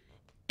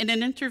 In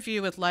an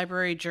interview with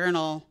Library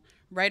Journal,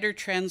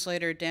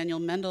 writer-translator Daniel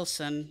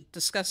Mendelsohn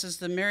discusses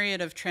the myriad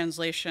of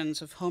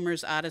translations of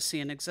Homer's Odyssey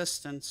in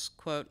existence.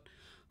 Quote,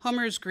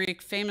 Homer's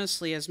Greek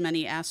famously has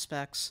many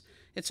aspects.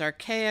 It's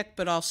archaic,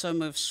 but also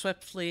moves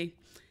swiftly.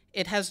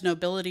 It has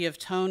nobility of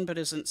tone, but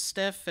isn't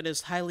stiff. It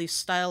is highly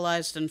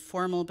stylized and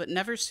formal, but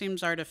never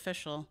seems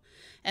artificial.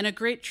 And a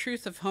great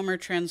truth of Homer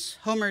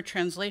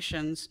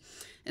translations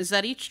is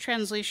that each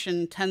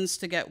translation tends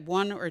to get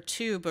one or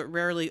two, but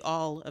rarely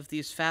all, of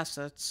these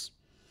facets.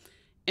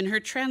 In her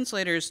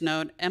translator's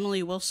note,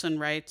 Emily Wilson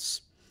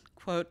writes,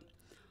 quote,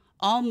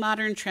 "All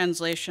modern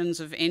translations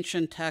of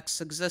ancient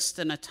texts exist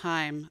in a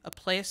time, a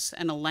place,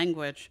 and a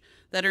language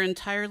that are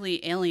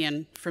entirely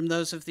alien from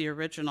those of the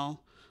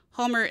original.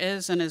 Homer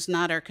is and is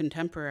not our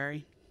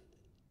contemporary."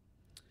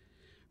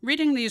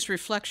 Reading these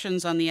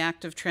reflections on the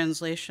act of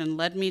translation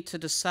led me to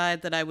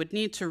decide that I would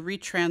need to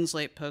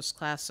retranslate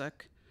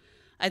post-classic.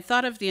 I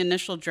thought of the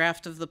initial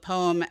draft of the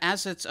poem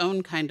as its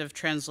own kind of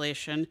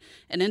translation,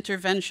 an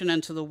intervention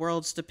into the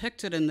worlds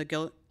depicted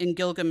in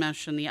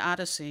Gilgamesh and the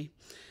Odyssey.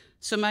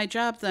 So my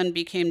job then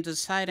became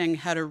deciding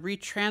how to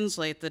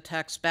retranslate the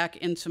text back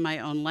into my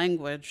own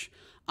language,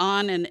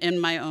 on and in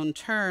my own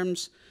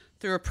terms,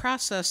 through a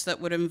process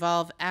that would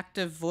involve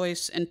active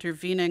voice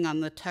intervening on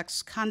the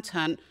text's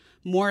content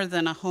more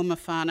than a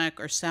homophonic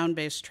or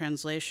sound-based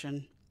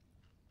translation.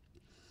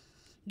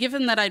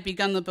 Given that I'd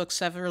begun the book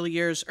several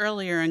years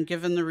earlier and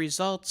given the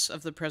results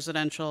of the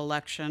presidential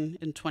election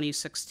in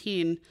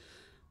 2016,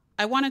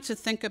 I wanted to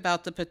think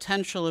about the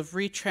potential of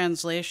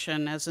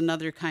retranslation as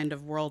another kind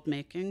of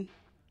world-making.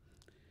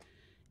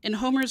 In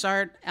Homer's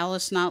art,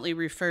 Alice Notley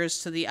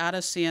refers to the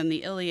Odyssey and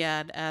the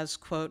Iliad as,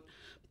 quote,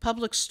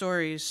 "public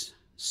stories,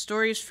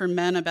 stories for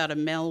men about a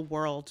male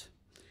world."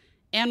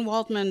 Anne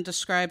Waldman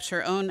describes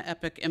her own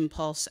epic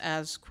impulse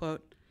as,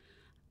 quote,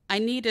 "I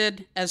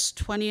needed, as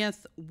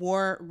 20th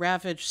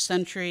war-ravaged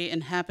century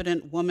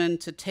inhabitant woman,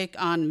 to take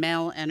on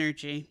male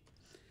energy."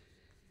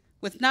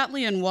 With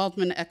Notley and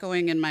Waldman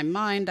echoing in my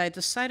mind, I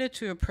decided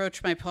to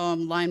approach my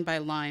poem line by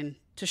line,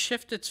 to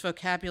shift its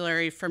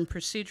vocabulary from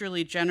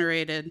procedurally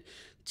generated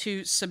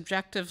to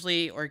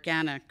subjectively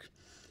organic.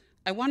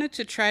 I wanted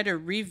to try to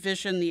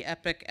revision the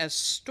epic as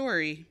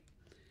story,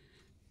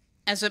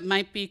 as it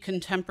might be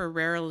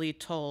contemporarily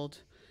told.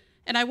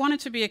 And I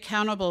wanted to be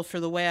accountable for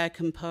the way I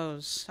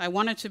compose. I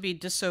wanted to be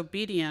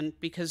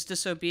disobedient because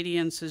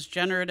disobedience is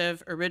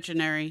generative,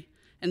 originary,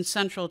 and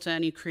central to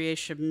any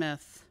creation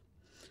myth.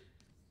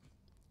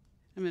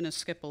 I'm going to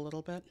skip a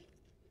little bit.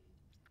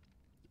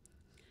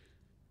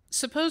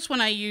 Suppose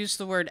when I use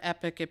the word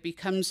epic, it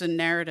becomes a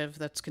narrative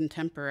that's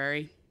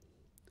contemporary.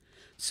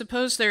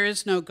 Suppose there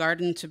is no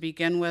garden to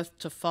begin with,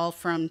 to fall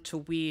from, to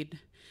weed.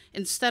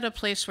 Instead, a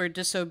place where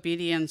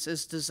disobedience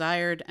is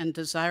desired and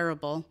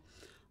desirable.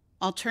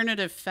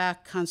 Alternative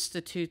fact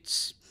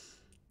constitutes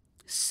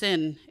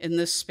sin in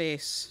this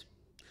space.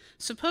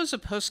 Suppose a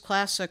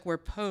post-classic where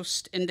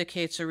post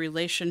indicates a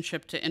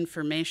relationship to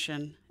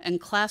information, and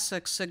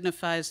classic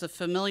signifies the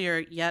familiar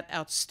yet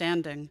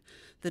outstanding,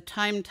 the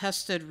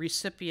time-tested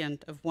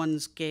recipient of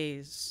one's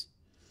gaze.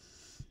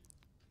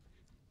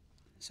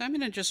 So I'm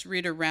going to just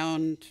read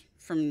around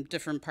from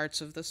different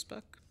parts of this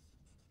book.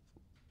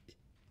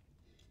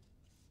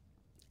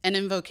 An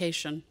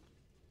invocation.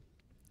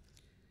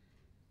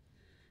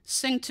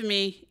 Sing to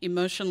me,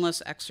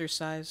 emotionless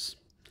exercise.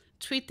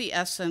 Tweet the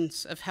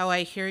essence of how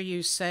I hear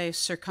you say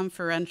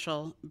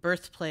circumferential,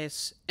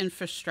 birthplace,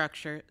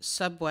 infrastructure,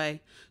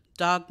 subway,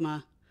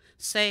 dogma.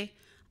 Say,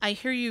 I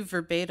hear you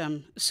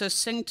verbatim, so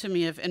sing to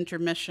me of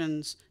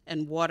intermissions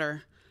and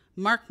water.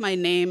 Mark my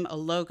name a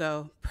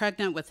logo,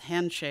 pregnant with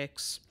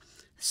handshakes.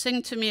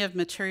 Sing to me of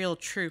material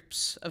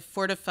troops, of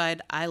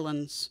fortified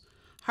islands.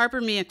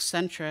 Harbor me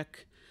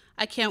eccentric.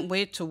 I can't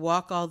wait to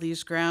walk all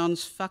these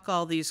grounds, fuck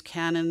all these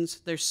cannons,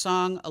 their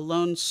song a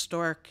lone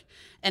stork,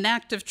 an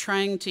act of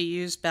trying to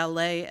use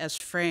ballet as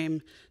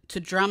frame to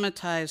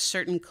dramatize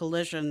certain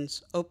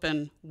collisions,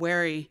 open,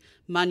 wary,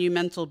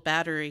 monumental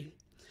battery.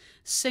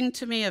 Sing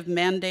to me of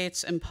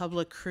mandates and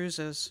public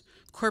cruises,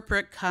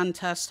 corporate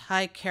contest,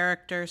 high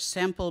character,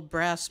 sample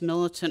brass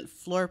militant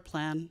floor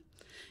plan.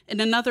 In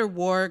another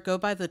war, go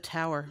by the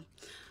tower.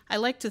 I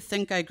like to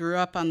think I grew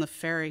up on the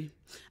ferry,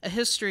 a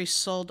history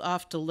sold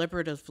off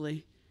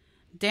deliberatively.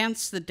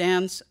 Dance the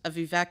dance of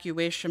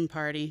evacuation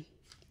party,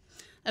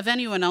 of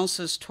anyone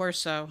else's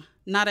torso,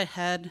 not a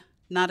head,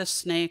 not a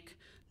snake,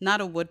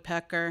 not a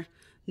woodpecker,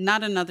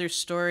 not another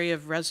story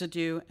of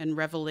residue and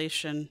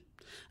revelation,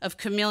 of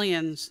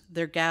chameleons,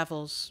 their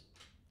gavels.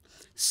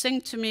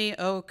 Sing to me,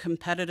 oh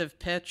competitive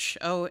pitch,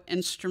 oh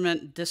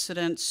instrument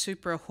dissident,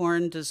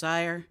 supra-horn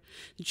desire.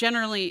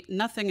 Generally,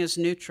 nothing is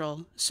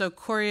neutral, so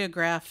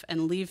choreograph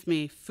and leave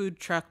me, food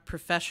truck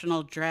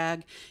professional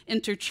drag,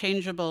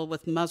 interchangeable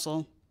with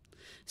muzzle.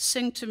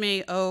 Sing to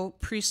me, oh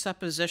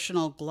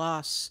presuppositional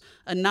gloss,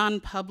 a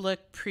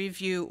non-public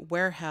preview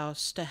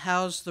warehouse to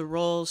house the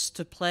roles,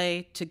 to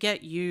play, to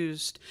get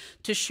used,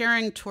 to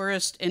sharing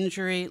tourist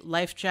injury,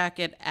 life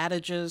jacket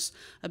adages,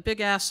 a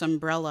big-ass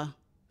umbrella.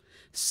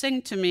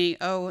 Sing to me,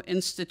 oh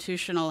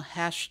institutional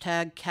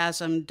hashtag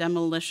chasm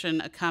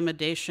demolition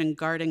accommodation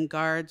guarding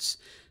guards.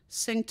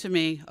 Sing to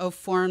me, oh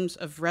forms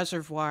of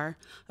reservoir,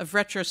 of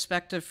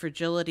retrospective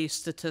fragility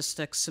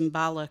statistics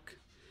symbolic.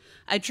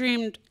 I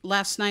dreamed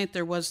last night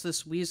there was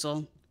this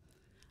weasel.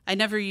 I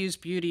never use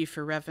beauty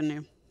for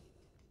revenue.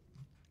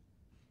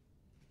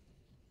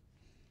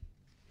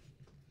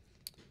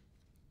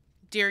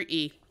 Dear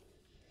E,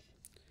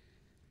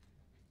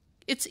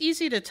 it's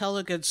easy to tell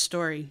a good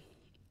story.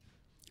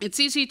 It's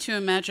easy to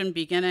imagine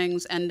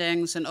beginnings,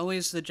 endings, and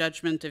always the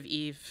judgment of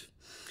Eve.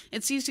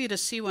 It's easy to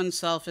see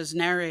oneself as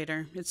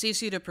narrator. It's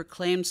easy to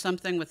proclaim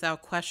something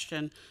without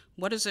question.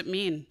 What does it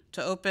mean?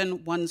 To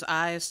open one's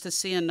eyes, to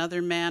see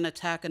another man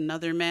attack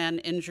another man,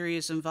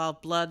 injuries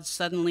involve blood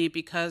suddenly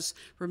because,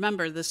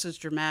 remember, this is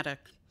dramatic.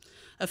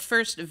 A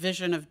first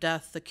vision of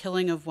death, the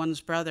killing of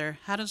one's brother,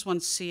 how does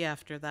one see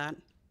after that?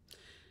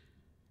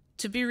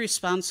 To be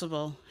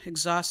responsible,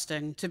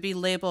 exhausting, to be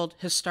labeled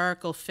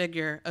historical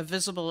figure, a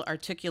visible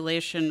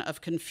articulation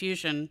of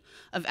confusion,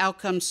 of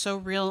outcomes so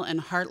real and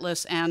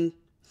heartless, and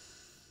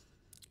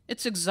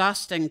it's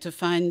exhausting to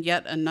find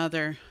yet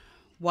another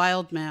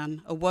wild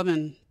man, a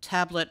woman,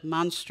 tablet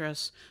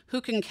monstrous. Who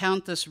can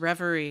count this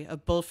reverie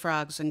of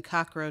bullfrogs and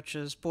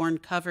cockroaches, born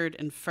covered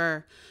in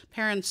fur,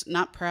 parents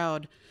not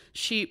proud,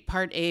 sheep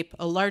part ape,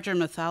 a larger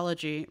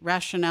mythology,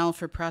 rationale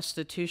for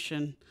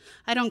prostitution.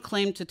 I don't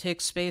claim to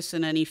take space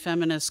in any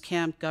feminist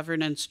camp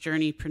governance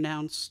journey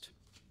pronounced.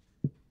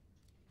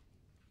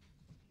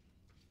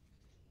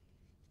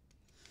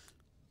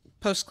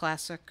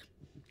 Post-classic.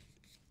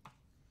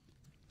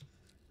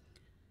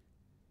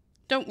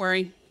 Don't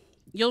worry,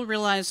 you'll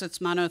realize it's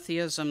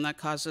monotheism that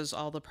causes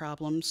all the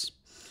problems.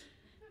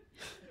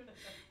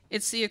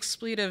 It's the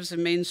expletives of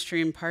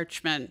mainstream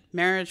parchment,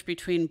 marriage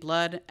between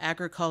blood,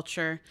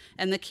 agriculture,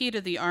 and the key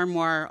to the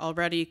armoire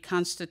already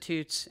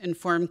constitutes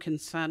informed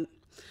consent.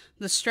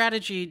 The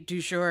strategy du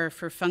jour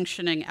for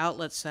functioning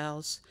outlet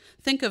cells.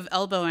 Think of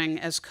elbowing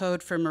as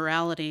code for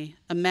morality,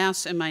 a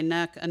mass in my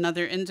neck,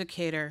 another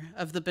indicator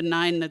of the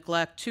benign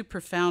neglect too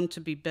profound to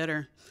be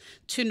bitter,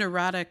 too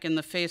neurotic in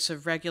the face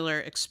of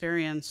regular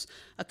experience,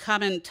 a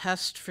common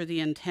test for the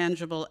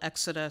intangible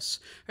exodus,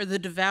 or the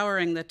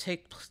devouring that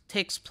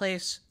takes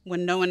place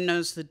when no one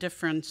knows the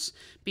difference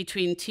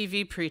between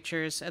TV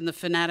preachers and the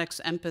fanatic's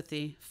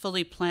empathy,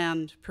 fully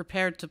planned,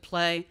 prepared to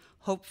play,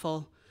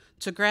 hopeful,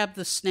 to grab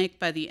the snake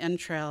by the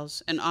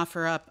entrails and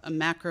offer up a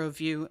macro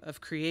view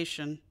of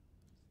creation.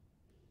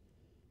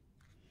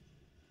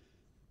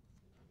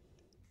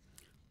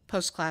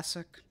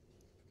 Post-classic.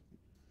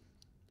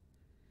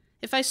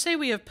 If I say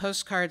we have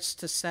postcards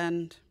to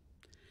send,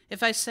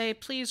 if I say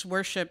please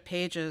worship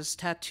pages,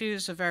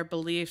 tattoos of our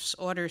beliefs,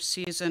 order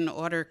season,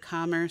 order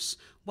commerce,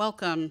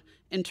 welcome,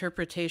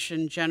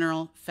 interpretation,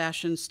 general,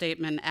 fashion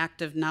statement,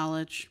 active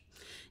knowledge,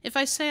 if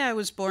I say I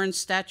was born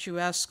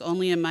statuesque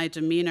only in my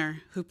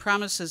demeanor, who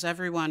promises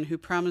everyone who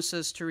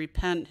promises to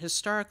repent,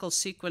 historical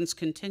sequence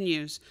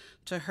continues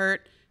to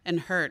hurt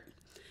and hurt.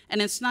 And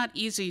it's not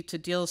easy to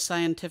deal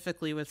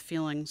scientifically with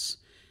feelings.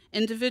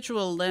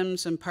 Individual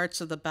limbs and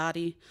parts of the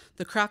body,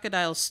 the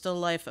crocodile still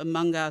life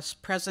among us,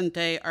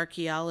 present-day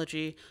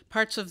archaeology,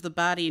 parts of the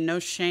body, no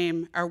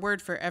shame, our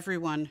word for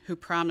everyone who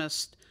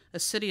promised. A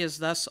city is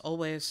thus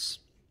always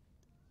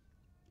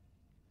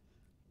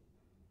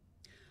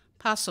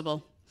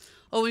possible.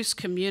 Always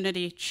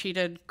community,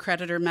 cheated,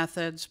 creditor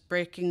methods,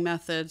 breaking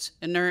methods,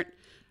 inert.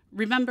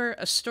 Remember,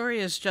 a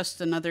story is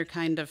just another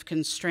kind of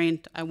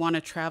constraint I want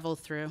to travel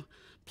through.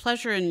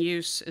 Pleasure in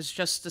use is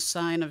just a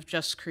sign of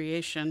just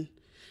creation.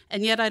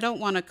 And yet I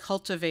don't want to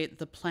cultivate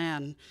the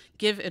plan,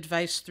 give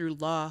advice through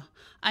law.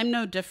 I'm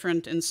no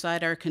different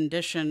inside our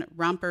condition,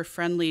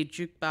 romper-friendly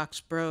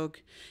jukebox brogue.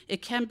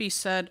 It can be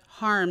said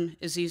harm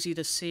is easy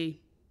to see.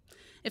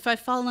 If I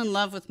fall in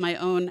love with my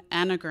own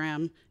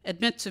anagram,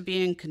 admit to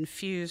being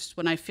confused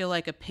when I feel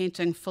like a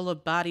painting full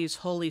of bodies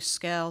wholly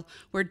scale,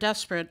 we're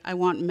desperate, I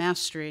want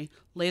mastery,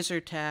 laser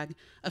tag,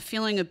 a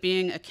feeling of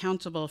being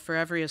accountable for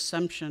every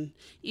assumption,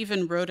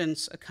 even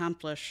rodents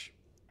accomplish.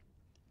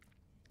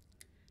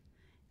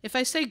 If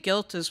I say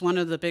guilt is one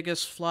of the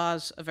biggest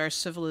flaws of our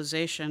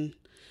civilization,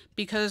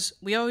 because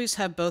we always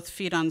have both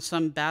feet on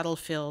some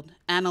battlefield,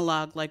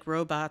 analog like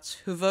robots,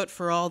 who vote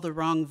for all the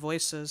wrong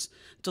voices,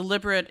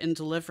 deliberate in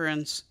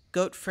deliverance,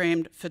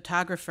 goat-framed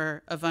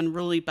photographer of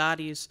unruly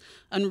bodies,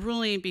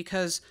 unruly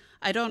because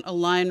I don't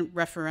align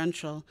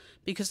referential,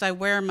 because I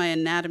wear my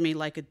anatomy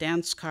like a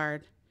dance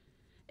card.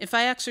 If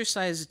I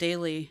exercise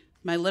daily,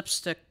 my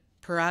lipstick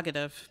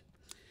prerogative.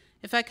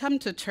 If I come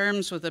to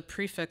terms with a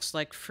prefix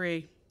like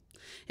free,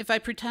 if I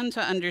pretend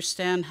to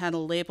understand how to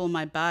label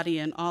my body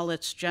in all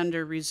its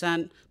gender,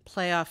 resent,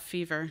 playoff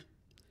fever.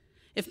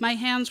 If my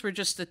hands were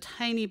just a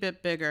tiny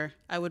bit bigger,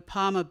 I would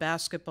palm a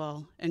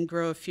basketball and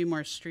grow a few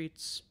more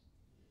streets.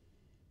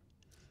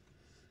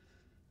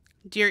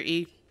 Dear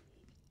E,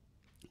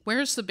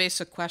 where's the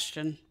basic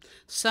question?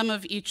 Some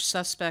of each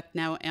suspect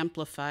now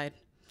amplified.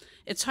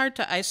 It's hard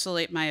to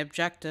isolate my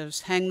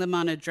objectives, hang them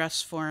on a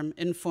dress form,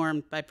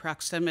 informed by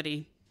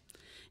proximity.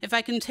 If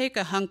I can take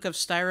a hunk of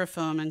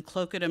styrofoam and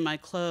cloak it in my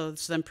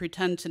clothes, then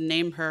pretend to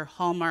name her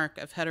hallmark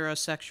of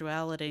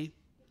heterosexuality.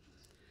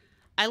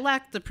 I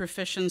lack the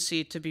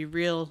proficiency to be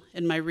real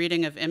in my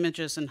reading of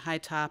images and high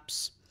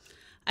tops.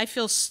 I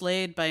feel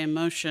slayed by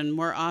emotion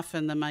more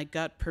often than my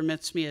gut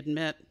permits me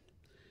admit.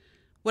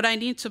 What I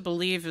need to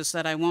believe is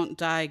that I won't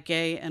die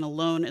gay and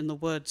alone in the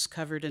woods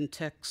covered in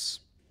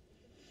ticks.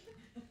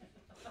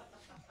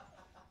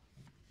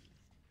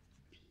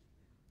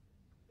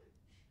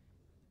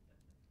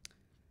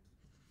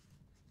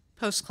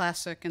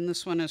 Post-classic, and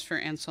this one is for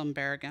Anselm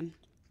Berrigan.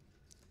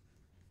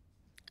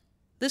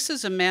 This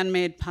is a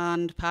man-made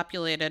pond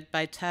populated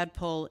by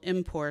tadpole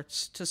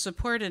imports to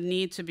support a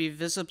need to be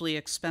visibly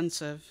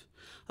expensive.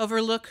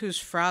 Overlook who's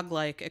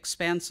frog-like,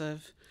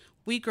 expansive.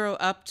 We grow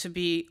up to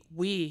be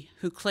we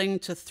who cling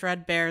to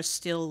threadbare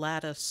steel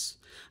lattice.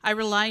 I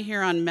rely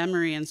here on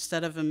memory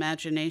instead of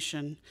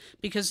imagination,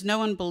 because no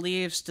one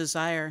believes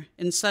desire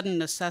in sudden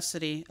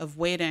necessity of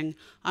waiting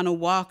on a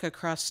walk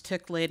across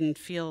tick-laden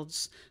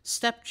fields,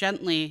 step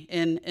gently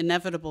in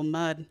inevitable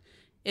mud.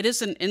 It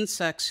isn't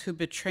insects who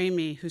betray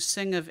me, who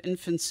sing of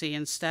infancy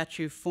in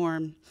statue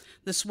form.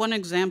 This one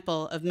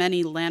example of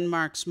many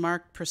landmarks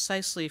marked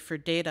precisely for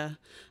data,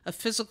 a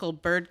physical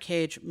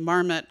birdcage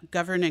marmot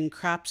governing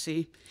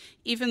cropsy.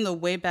 Even the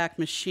Wayback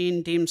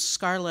Machine deems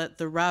scarlet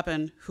the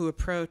robin who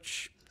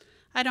approach.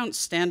 I don't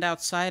stand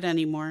outside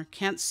anymore,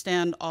 can't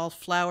stand all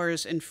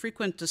flowers in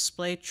frequent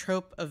display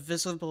trope of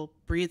visible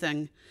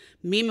breathing,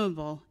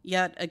 memeable,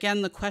 yet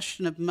again the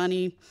question of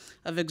money,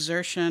 of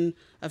exertion,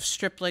 of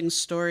stripling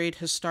storied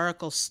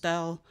historical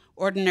stele,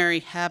 ordinary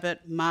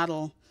habit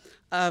model,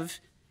 of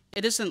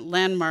it isn't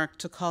landmark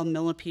to call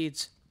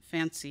millipedes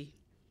fancy.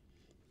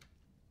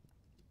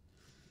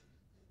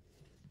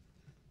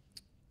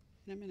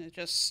 I'm going to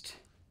just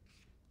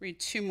read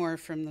two more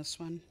from this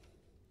one.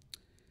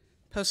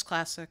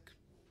 Post-classic.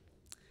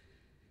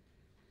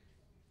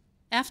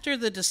 After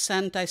the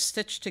descent, I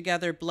stitched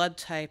together blood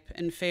type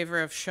in favor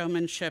of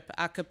showmanship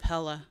a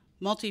cappella,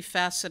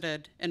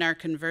 multifaceted in our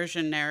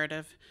conversion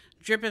narrative,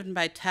 driven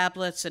by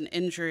tablets and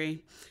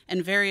injury,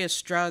 and various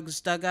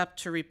drugs dug up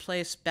to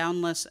replace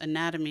boundless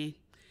anatomy,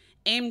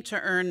 aimed to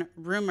earn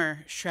rumor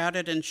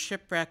shrouded in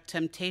shipwreck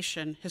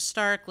temptation,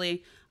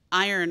 historically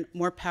iron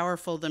more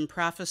powerful than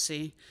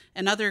prophecy,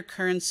 and other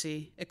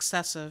currency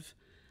excessive.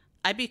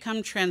 I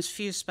become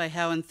transfused by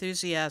how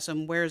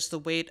enthusiasm wears the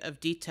weight of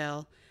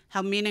detail,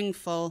 how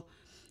meaningful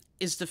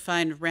is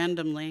defined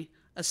randomly,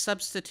 a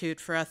substitute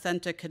for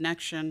authentic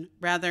connection,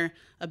 rather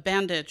a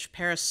bandage,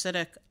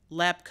 parasitic,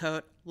 lab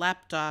coat,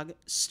 lapdog,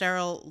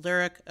 sterile,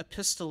 lyric,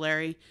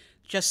 epistolary,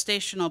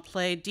 gestational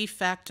play, de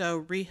facto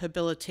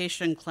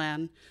rehabilitation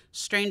clan.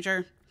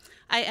 Stranger,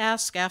 I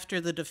ask after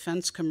the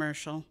defense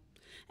commercial,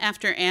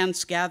 after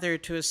ants gather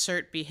to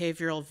assert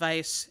behavioral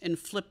vice in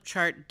flip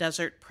chart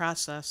desert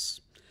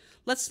process.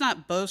 Let's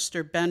not boast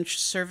or bench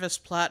service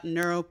plot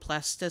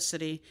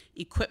neuroplasticity,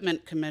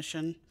 equipment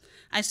commission.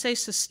 I say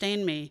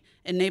sustain me,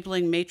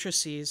 enabling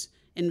matrices,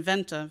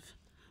 inventive.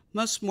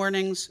 Most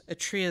mornings, a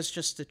tree is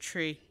just a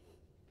tree.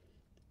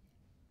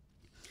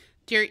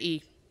 Dear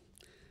E,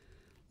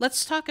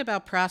 let's talk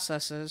about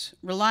processes,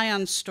 rely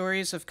on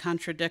stories of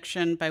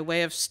contradiction by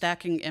way of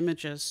stacking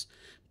images,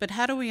 but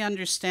how do we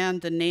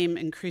understand the name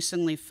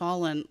increasingly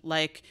fallen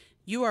like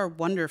you are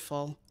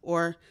wonderful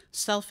or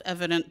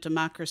self-evident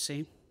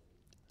democracy?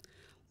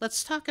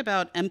 Let's talk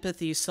about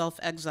empathy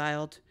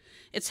self-exiled.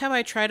 It's how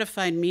I try to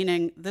find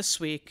meaning this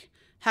week,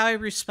 how I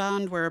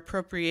respond where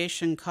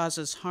appropriation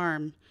causes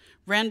harm.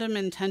 Random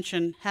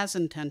intention has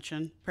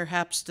intention,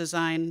 perhaps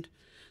designed,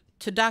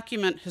 to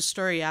document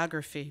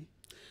historiography.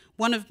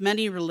 One of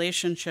many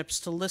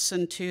relationships to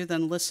listen to,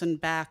 then listen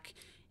back,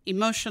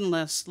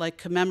 emotionless like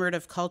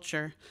commemorative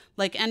culture,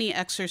 like any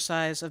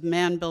exercise of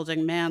man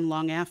building man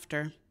long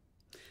after.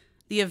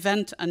 The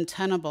event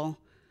untenable,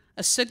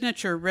 a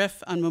signature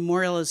riff on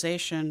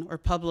memorialization or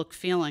public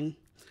feeling.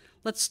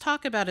 Let's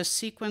talk about a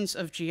sequence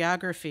of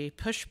geography,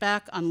 push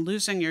back on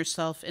losing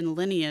yourself in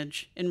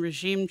lineage, in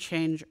regime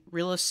change,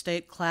 real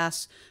estate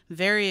class,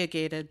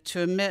 variegated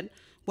to omit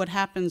what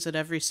happens at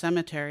every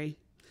cemetery.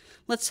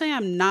 Let's say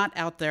I'm not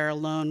out there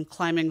alone,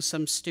 climbing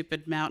some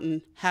stupid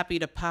mountain, happy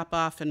to pop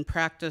off and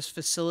practice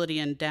facility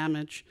and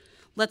damage.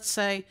 Let's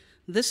say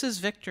this is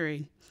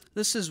victory,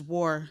 this is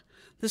war,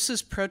 this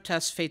is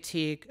protest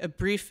fatigue, a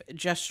brief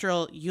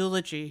gestural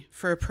eulogy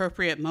for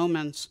appropriate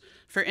moments,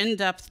 for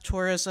in-depth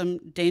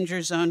tourism,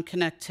 danger zone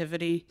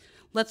connectivity.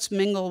 Let's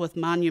mingle with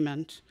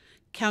monument,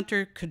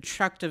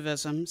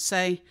 counter-constructivism,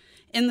 say,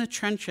 in the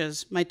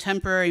trenches, my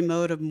temporary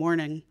mode of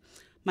mourning,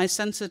 my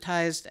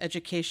sensitized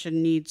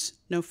education needs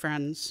no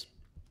friends.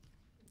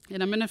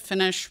 And I'm going to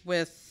finish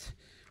with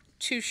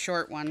two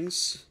short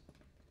ones.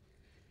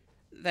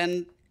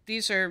 Then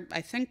these are,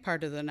 I think,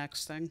 part of the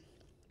next thing.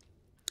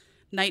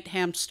 Night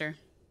hamster.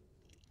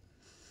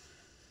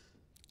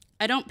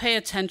 I don't pay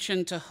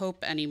attention to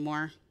hope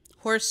anymore.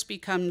 Horse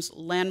becomes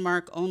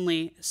landmark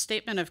only,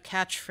 statement of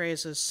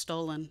catchphrases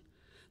stolen.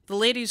 The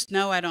ladies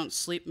know I don't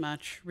sleep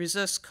much,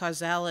 resist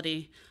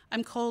causality.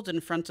 I'm cold in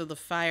front of the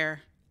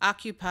fire.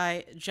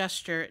 Occupy,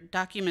 gesture,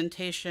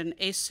 documentation,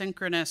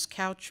 asynchronous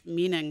couch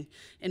meaning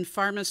in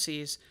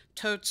pharmacies,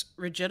 totes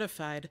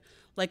rigidified,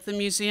 like the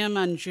museum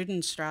on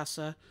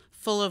Judenstrasse,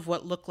 full of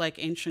what look like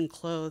ancient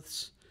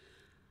clothes.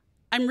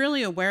 I'm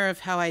really aware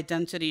of how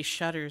identity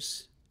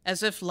shudders,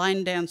 as if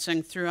line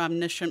dancing through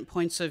omniscient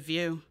points of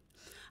view.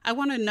 I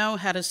want to know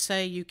how to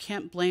say you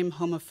can't blame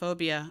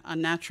homophobia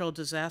on natural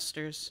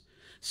disasters.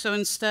 So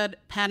instead,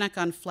 panic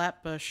on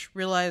Flatbush,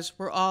 realize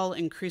we're all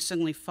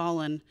increasingly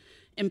fallen,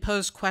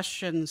 impose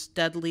questions,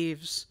 dead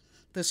leaves.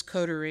 this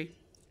coterie.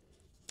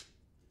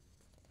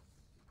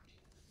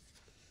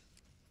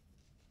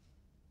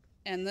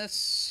 And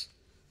this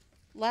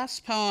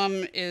last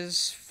poem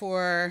is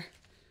for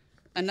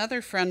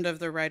another friend of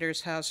the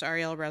Writers' House,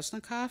 Ariel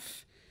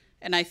Resnikoff,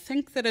 and I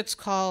think that it's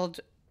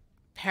called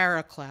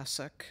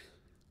Paraclassic.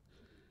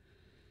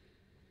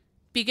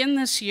 Begin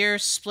this year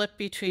split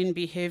between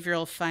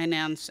behavioral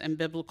finance and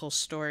biblical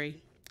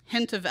story.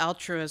 Hint of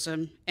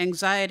altruism,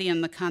 anxiety in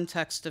the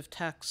context of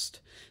text.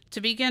 To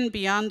begin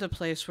beyond a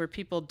place where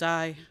people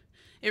die.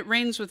 It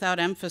rains without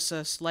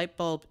emphasis, light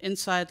bulb,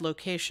 inside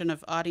location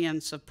of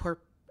audience, of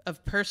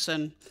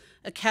person.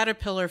 A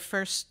caterpillar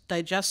first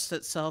digests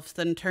itself,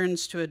 then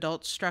turns to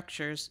adult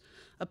structures.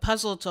 A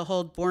puzzle to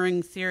hold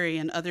boring theory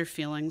and other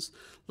feelings,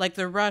 like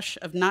the rush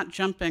of not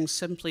jumping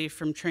simply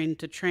from train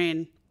to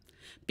train.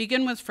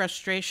 Begin with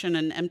frustration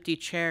and empty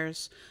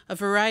chairs, a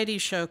variety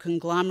show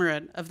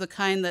conglomerate of the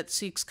kind that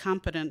seeks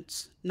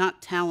competence,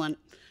 not talent,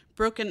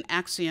 broken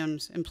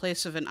axioms in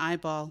place of an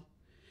eyeball.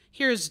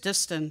 Here is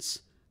distance,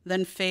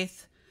 then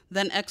faith,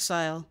 then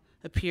exile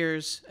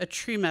appears, a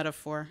tree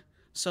metaphor.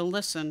 So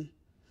listen,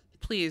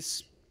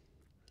 please.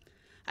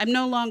 I'm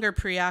no longer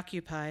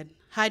preoccupied.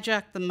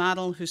 Hijack the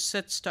model who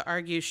sits to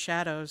argue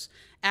shadows.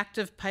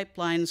 Active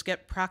pipelines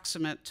get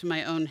proximate to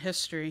my own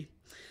history.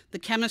 The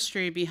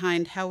chemistry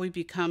behind how we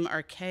become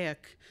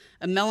archaic,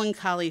 a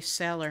melancholy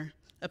sailor,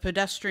 a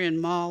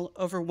pedestrian mall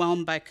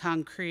overwhelmed by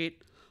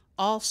concrete.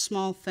 All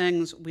small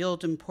things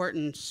wield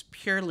importance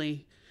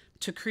purely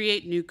to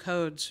create new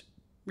codes,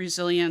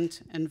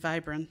 resilient and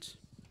vibrant.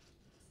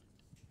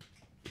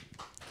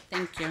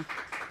 Thank you.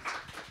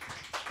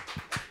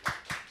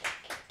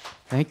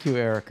 Thank you,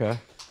 Erica.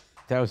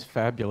 That was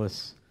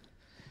fabulous.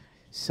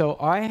 So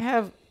I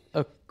have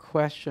a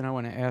question I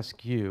want to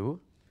ask you.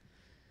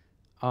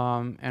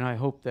 And I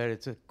hope that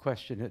it's a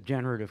question, a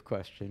generative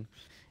question.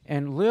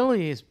 And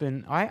Lily has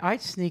been, I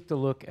sneaked a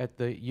look at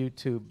the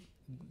YouTube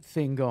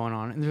thing going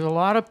on, and there's a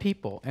lot of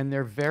people, and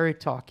they're very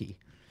talky.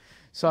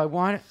 So I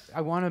want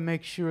to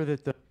make sure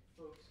that the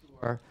folks who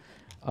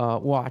are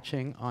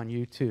watching on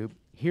YouTube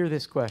hear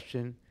this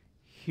question,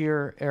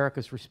 hear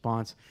Erica's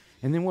response,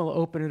 and then we'll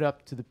open it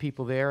up to the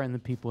people there and the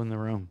people in the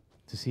room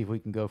to see if we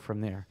can go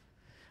from there.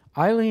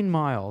 Eileen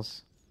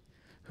Miles,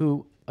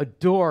 who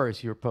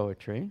adores your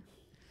poetry,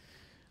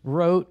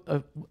 wrote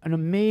an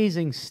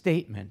amazing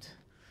statement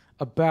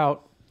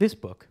about this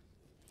book.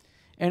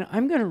 And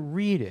I'm going to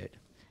read it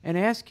and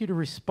ask you to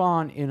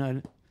respond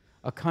in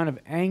a kind of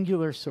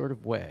angular sort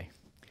of way.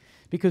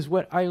 Because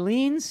what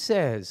Eileen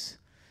says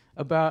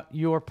about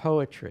your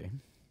poetry,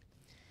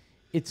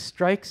 it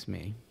strikes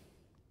me,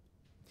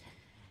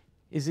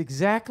 is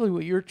exactly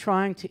what you're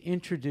trying to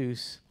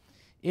introduce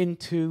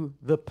into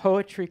the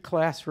poetry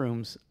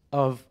classrooms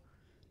of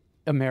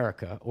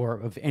America or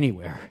of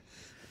anywhere.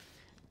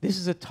 This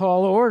is a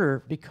tall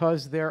order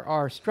because there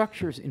are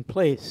structures in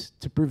place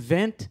to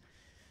prevent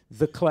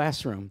the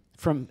classroom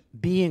from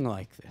being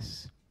like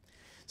this.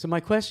 So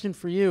my question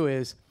for you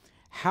is,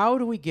 how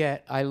do we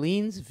get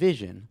Eileen's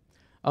vision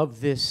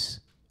of this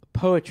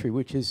poetry,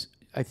 which is,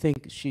 I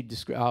think they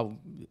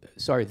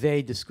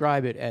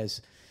describe it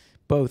as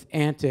both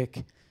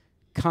antic,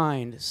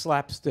 kind,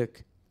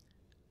 slapstick,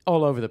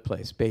 all over the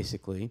place,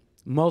 basically,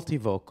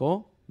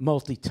 multivocal,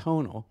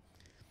 multitonal.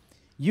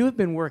 You have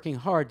been working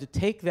hard to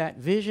take that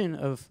vision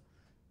of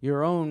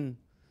your own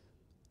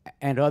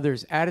and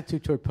others'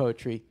 attitude toward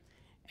poetry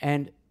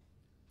and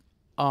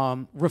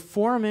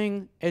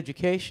reforming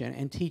education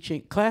and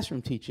teaching,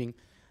 classroom teaching,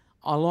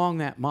 along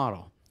that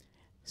model.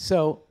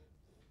 So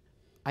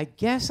I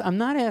guess I'm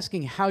not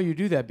asking how you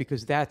do that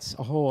because that's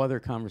a whole other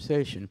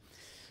conversation,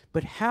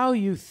 but how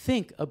you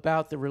think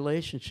about the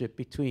relationship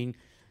between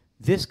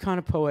this kind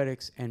of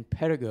poetics and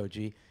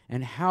pedagogy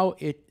and how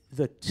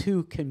the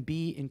two can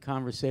be in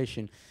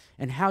conversation,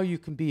 and how you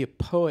can be a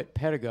poet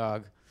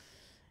pedagogue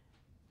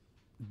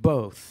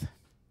both.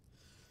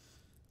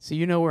 So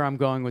you know where I'm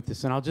going with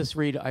this, and I'll just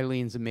read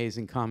Eileen's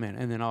amazing comment,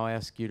 and then I'll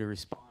ask you to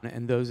respond,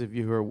 and those of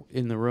you who are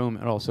in the room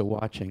and also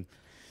watching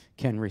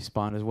can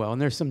respond as well.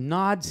 And there's some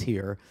nods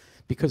here,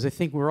 because I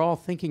think we're all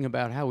thinking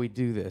about how we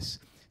do this.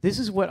 This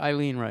is what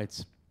Eileen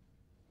writes.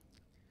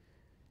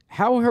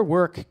 How her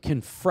work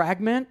can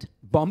fragment,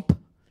 bump,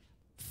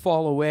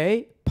 fall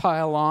away,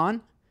 pile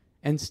on,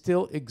 and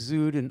still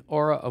exude an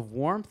aura of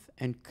warmth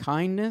and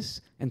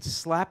kindness and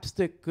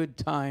slapstick good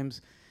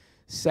times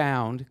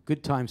sound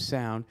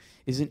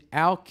is an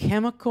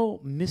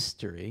alchemical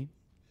mystery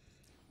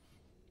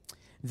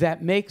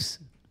that makes,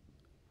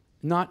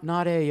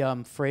 not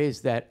a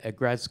phrase that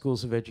grad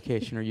schools of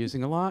education are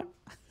using a lot,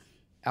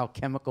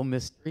 alchemical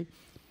mystery,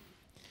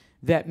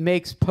 that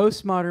makes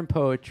postmodern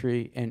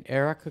poetry and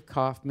Erica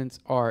Kaufman's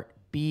art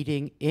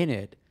beating in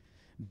it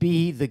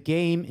be the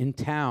game in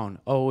town,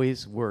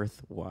 always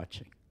worth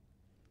watching.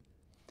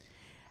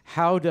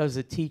 How does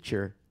a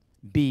teacher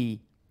be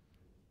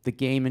the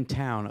game in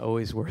town,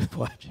 always worth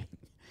watching?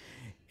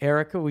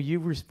 Erica, will you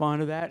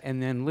respond to that?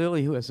 And then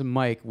Lily, who has a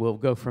mic, will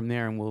go from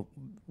there, and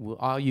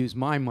I'll use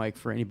my mic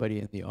for anybody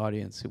in the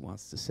audience who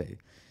wants to say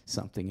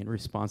something in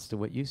response to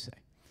what you say.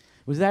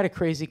 Was that a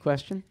crazy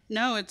question?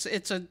 No, it's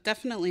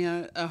definitely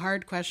a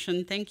hard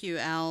question. Thank you,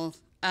 Al.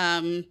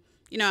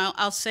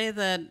 I'll say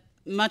that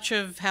much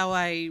of how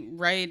I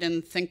write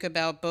and think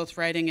about both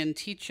writing and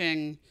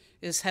teaching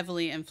is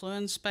heavily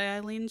influenced by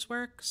Eileen's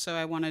work. So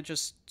I want to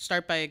just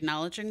start by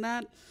acknowledging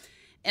that.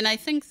 And I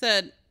think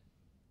that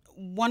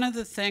one of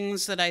the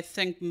things that I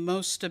think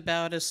most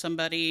about as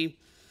somebody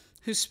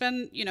I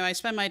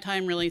spend my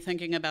time really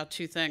thinking about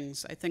two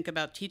things. I think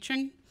about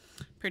teaching,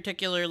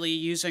 particularly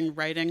using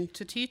writing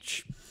to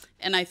teach,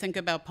 and I think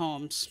about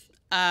poems.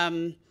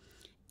 And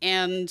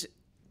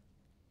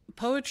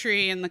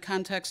poetry in the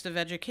context of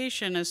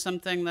education is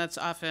something that's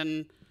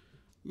often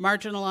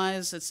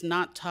marginalized, it's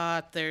not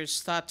taught,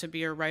 there's thought to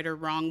be a right or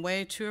wrong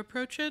way to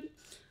approach it.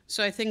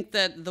 So I think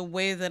that the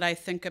way that I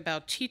think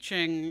about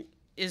teaching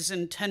is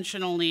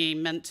intentionally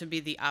meant to be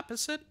the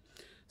opposite.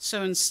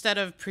 So instead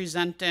of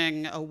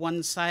presenting a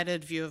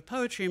one-sided view of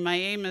poetry, my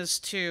aim is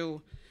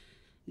to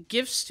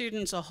give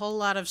students a whole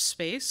lot of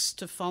space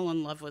to fall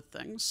in love with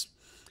things.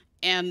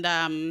 And,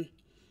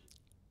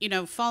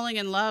 falling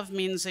in love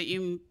means that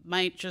you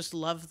might just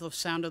love the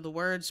sound of the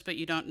words, but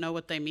you don't know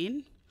what they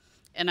mean.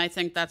 And I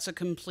think that's a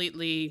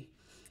completely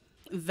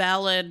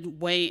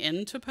valid way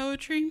into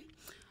poetry.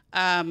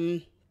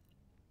 I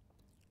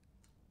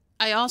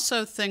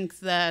also think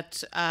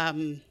that,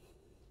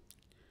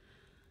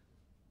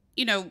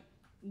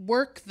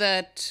 work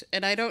that,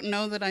 and I don't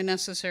know that I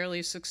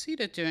necessarily succeed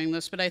at doing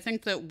this, but I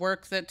think that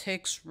work that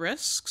takes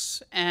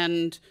risks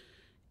and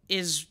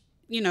is,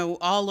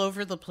 all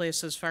over the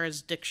place as far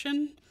as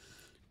diction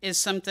is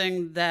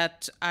something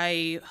that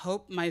I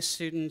hope my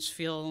students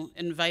feel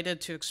invited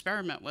to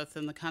experiment with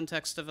in the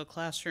context of a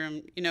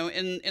classroom.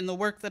 In the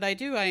work that I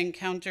do, I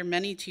encounter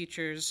many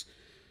teachers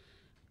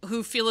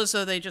who feel as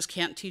though they just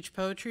can't teach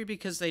poetry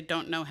because they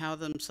don't know how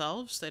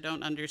themselves. They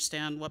don't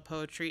understand what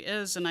poetry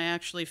is. And I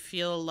actually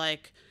feel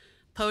like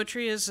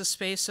poetry is a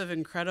space of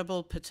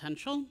incredible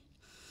potential.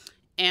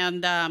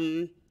 And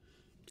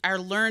our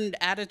learned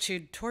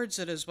attitude towards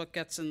it is what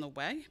gets in the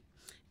way.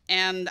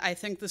 And I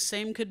think the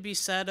same could be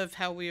said of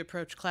how we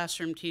approach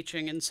classroom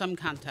teaching in some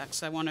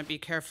contexts. I want to be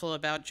careful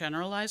about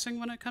generalizing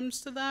when it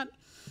comes to that.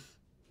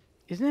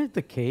 Isn't it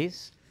the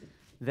case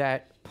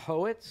that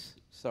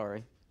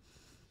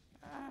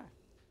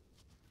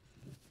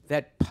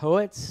that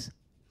poets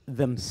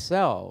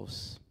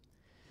themselves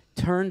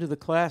turn to the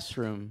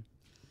classroom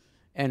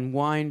and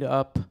wind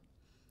up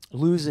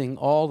losing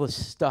all the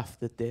stuff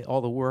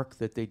all the work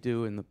that they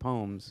do in the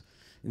poems,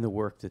 in the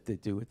work that they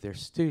do with their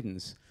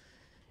students?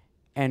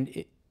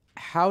 And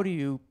how do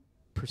you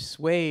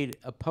persuade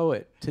a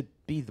poet to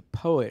be the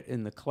poet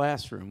in the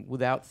classroom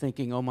without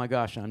thinking, oh my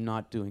gosh, I'm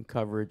not doing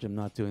coverage, I'm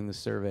not doing the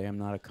survey, I'm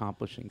not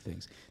accomplishing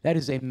things? That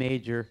is a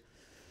major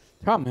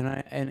problem.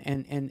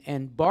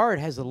 And Bard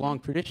has a long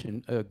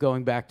tradition,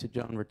 going back to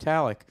Joan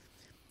Rotalick,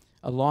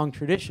 a long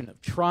tradition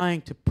of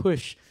trying to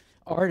push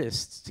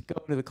artists to go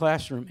into the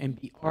classroom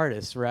and be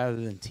artists rather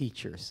than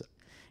teachers.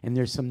 And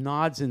there's some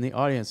nods in the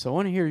audience. So I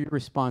want to hear your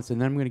response,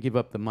 and then I'm going to give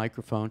up the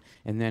microphone,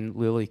 and then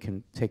Lily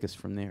can take us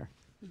from there.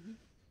 Mm-hmm.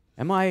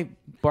 Am I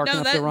barking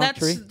up the wrong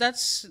tree?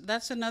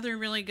 That's another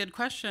really good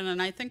question,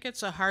 and I think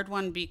it's a hard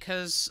one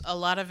because a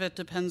lot of it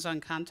depends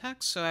on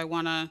context. So I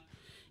want to,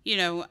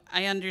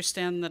 I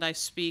understand that I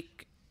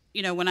speak,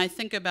 when I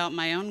think about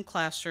my own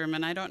classroom,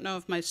 and I don't know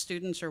if my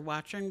students are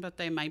watching, but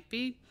they might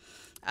be.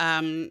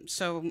 I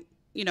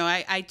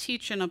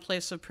teach in a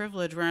place of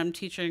privilege where I'm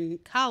teaching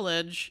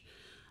college,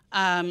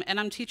 and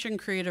I'm teaching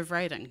creative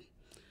writing.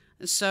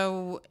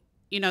 So,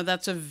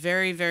 that's a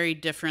very, very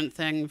different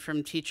thing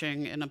from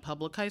teaching in a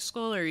public high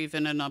school or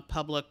even in a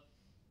public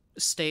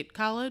state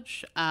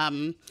college.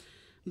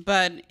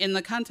 But in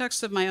the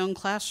context of my own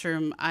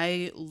classroom,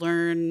 I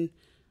learn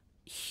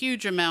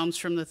huge amounts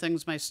from the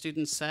things my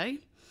students say.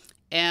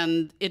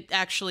 And it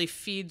actually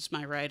feeds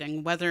my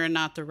writing, whether or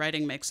not the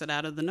writing makes it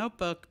out of the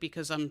notebook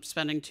because I'm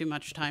spending too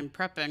much time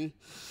prepping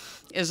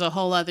is a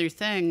whole other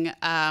thing.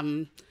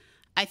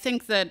 I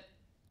think that,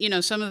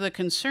 some of the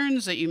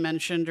concerns that you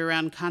mentioned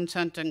around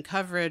content and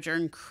coverage are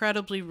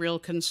incredibly real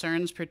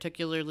concerns,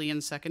 particularly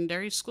in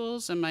secondary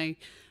schools. And my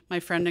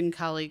friend and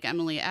colleague,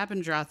 Emily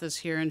Abendroth, is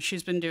here, and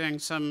she's been doing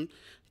some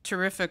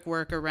terrific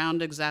work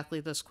around exactly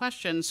this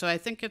question. So I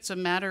think it's a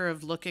matter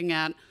of looking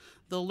at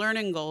the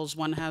learning goals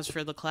one has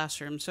for the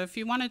classroom. So if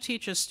you want to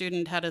teach a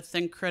student how to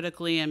think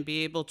critically and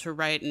be able to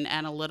write an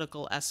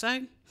analytical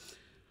essay,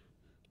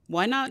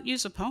 why not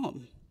use a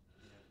poem?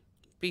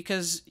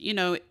 Because,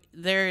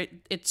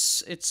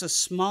 it's a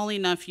small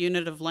enough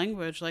unit of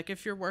language. Like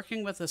if you're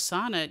working with a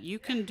sonnet, you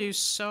can do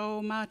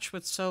so much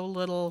with so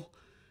little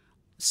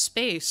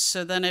space.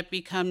 So then it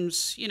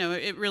becomes,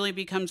 it really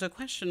becomes a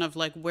question of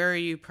like, where are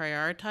you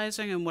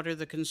prioritizing and what are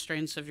the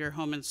constraints of your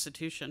home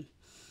institution?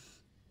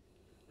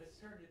 Let's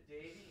turn to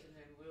Davey and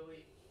then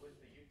Lily with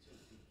the YouTube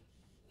feed.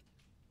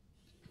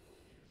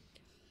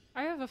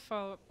 I have a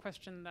follow-up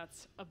question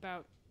that's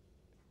about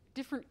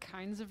different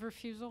kinds of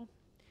refusal.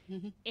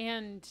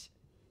 And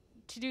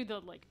to do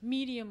the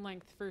medium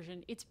length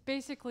version, it's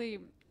basically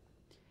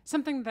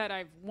something that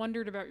I've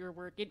wondered about your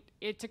work.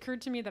 It's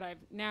occurred to me that I've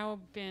now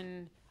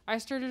been,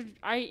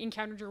 I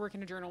encountered your work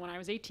in a journal when I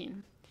was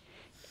 18.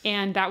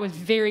 And that was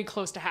very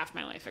close to half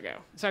my life ago.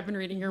 So I've been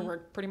reading your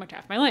work pretty much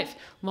half my life,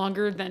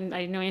 longer than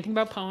I didn't know anything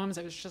about poems.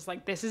 I was just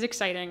like, this is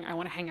exciting. I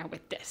want to hang out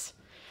with this.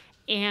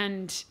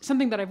 And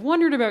something that I've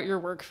wondered about your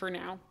work for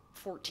now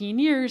 14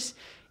 years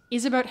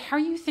is about how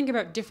you think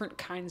about different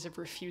kinds of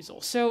refusal.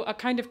 So a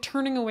kind of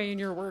turning away in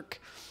your work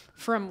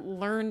from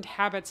learned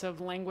habits of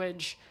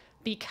language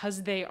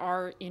because they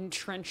are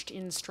entrenched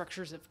in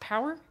structures of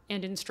power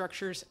and in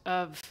structures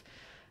of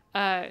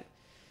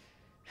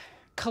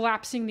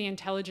collapsing the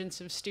intelligence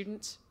of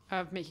students,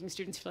 of making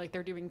students feel like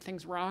they're doing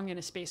things wrong in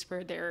a space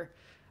where they're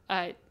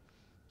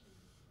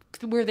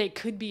where they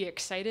could be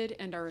excited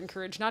and are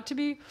encouraged not to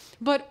be,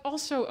 but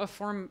also a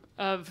form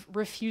of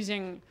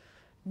refusing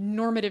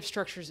normative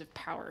structures of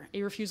power,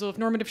 a refusal of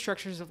normative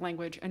structures of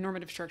language and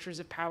normative structures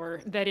of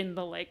power that in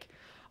the like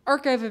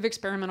archive of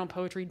experimental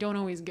poetry don't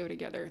always go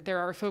together. There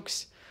are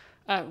folks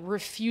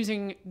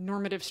refusing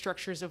normative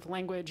structures of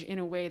language in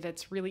a way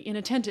that's really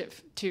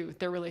inattentive to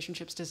their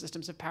relationships to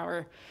systems of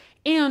power,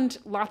 and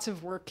lots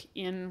of work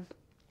in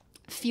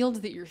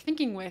fields that you're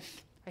thinking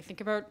with. I think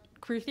about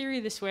queer theory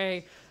this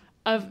way,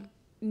 of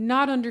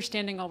not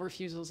understanding all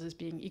refusals as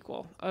being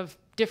equal, of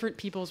different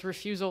people's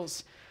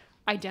refusals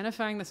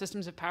identifying the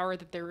systems of power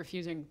that they're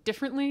refusing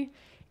differently,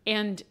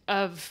 and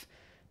of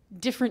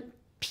different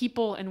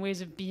people and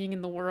ways of being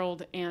in the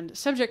world and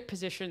subject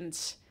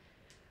positions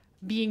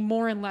being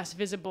more and less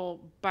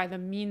visible by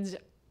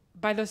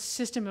the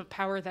system of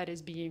power that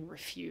is being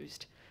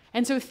refused.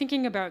 And so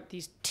thinking about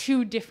these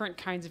two different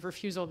kinds of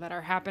refusal that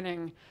are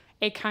happening,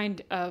 a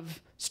kind of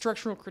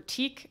structural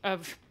critique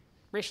of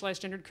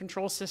racialized gendered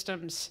control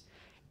systems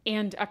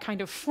and a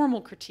kind of formal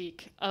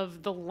critique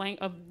of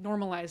of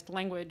normalized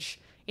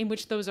language, in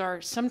which those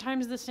are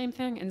sometimes the same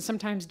thing and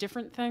sometimes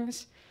different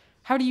things.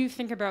 How do you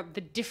think about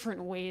the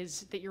different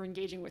ways that you're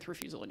engaging with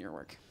refusal in your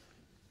work?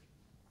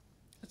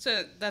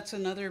 That's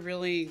another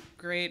really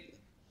great,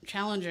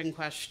 challenging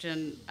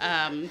question.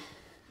 I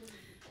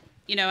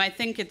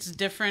think it's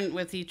different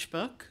with each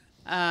book.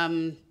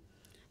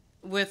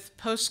 With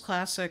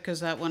post-classic, because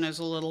that one is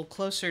a little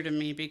closer to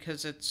me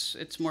because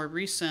it's more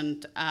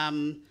recent.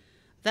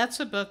 That's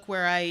a book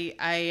where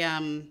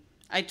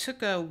I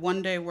took a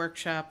one-day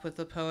workshop with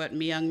the poet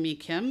Myung-Mi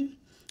Kim,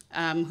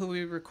 who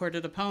we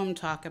recorded a poem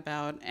talk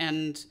about,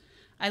 and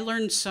I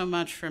learned so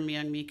much from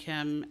Myung-Mi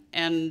Kim.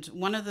 And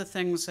one of the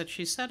things that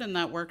she said in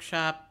that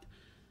workshop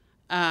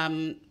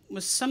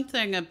was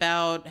something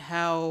about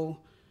how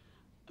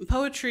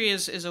poetry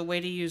is a way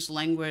to use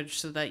language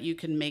so that you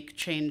can make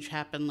change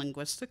happen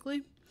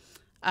linguistically.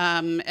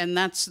 And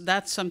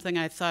that's something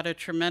I thought a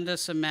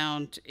tremendous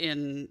amount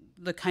in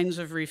the kinds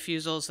of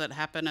refusals that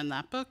happen in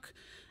that book,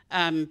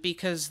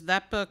 because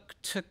that book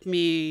took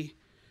me,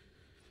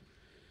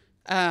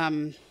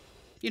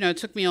 it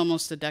took me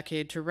almost a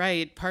decade to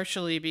write,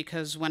 partially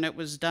because when it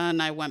was done,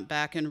 I went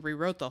back and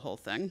rewrote the whole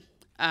thing.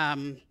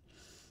 And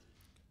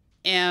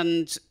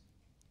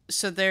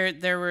so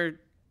there were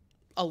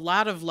a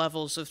lot of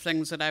levels of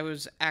things that I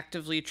was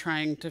actively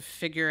trying to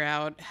figure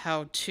out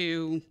how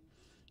to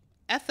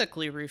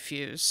ethically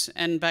refuse.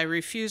 And by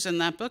refuse in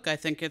that book, I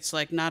think it's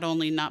like not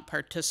only not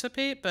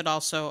participate, but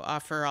also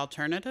offer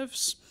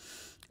alternatives.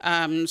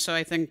 So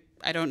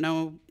I don't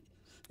know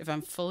if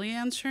I'm fully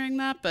answering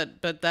that,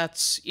 but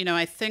that's,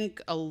 I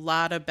think a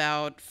lot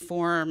about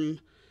form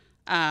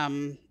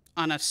on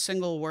a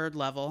single word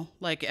level,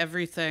 like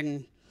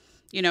everything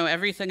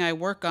I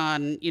work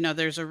on,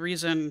 there's a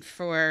reason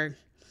for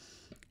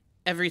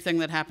everything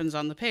that happens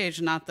on the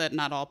page. Not that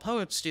not all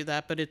poets do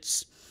that, but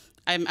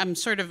I'm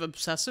sort of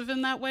obsessive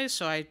in that way,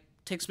 so it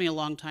takes me a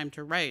long time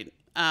to write.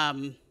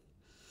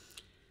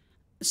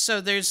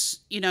 So there's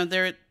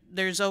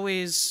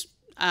always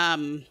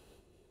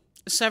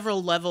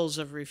several levels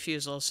of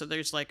refusal. So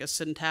there's like a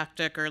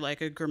syntactic or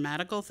like a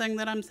grammatical thing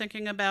that I'm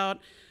thinking about.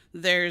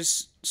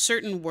 There's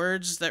certain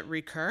words that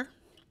recur.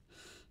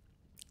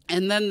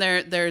 And then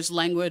there's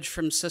language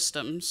from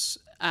systems,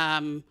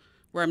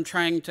 where I'm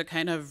trying to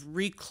kind of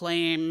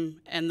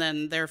reclaim and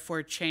then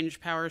therefore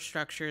change power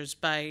structures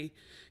by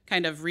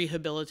kind of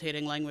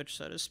rehabilitating language,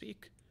 so to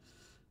speak.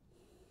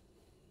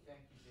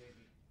 Thank you,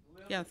 Jamie.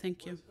 Lily, Yeah,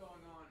 thank you. What's going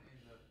on in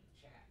the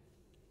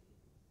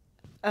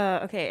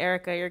chat? Okay,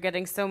 Erica, you're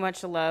getting so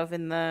much love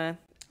in the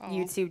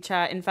YouTube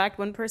chat. In fact,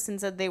 one person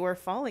said they were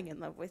falling in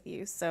love with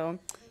you, so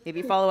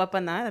maybe follow up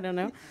on that. I don't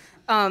know.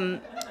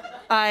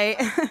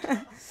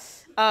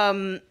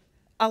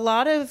 A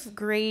lot of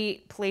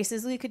great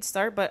places we could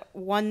start, but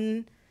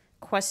one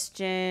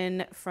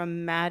question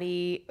from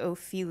Maddie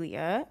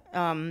Ophelia.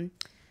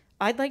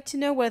 I'd like to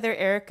know whether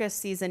Erica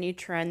sees any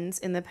trends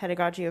in the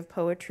pedagogy of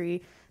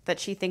poetry that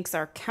she thinks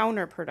are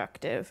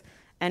counterproductive,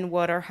 and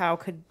what or how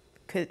could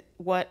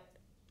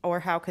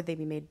they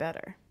be made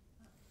better?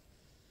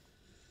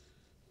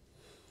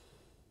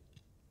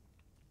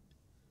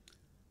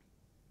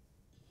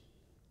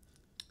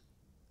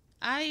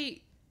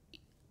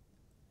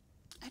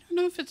 I don't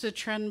know if it's a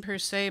trend per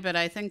se, but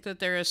I think that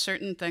there are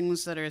certain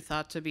things that are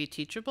thought to be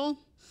teachable,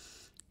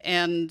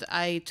 and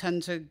I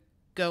tend to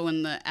go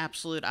in the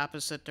absolute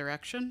opposite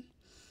direction.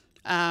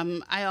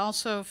 I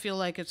also feel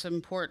like it's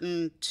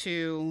important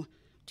to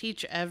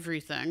teach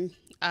everything.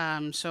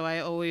 So I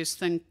always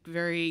think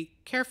very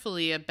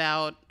carefully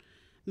about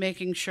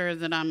making sure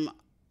that I'm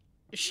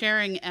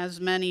sharing as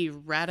many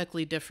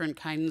radically different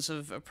kinds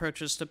of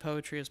approaches to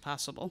poetry as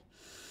possible.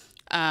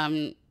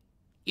 Um,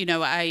 you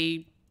know,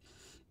 I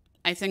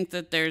think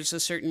that there's a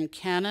certain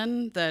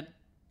canon that,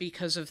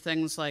 because of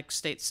things like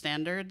state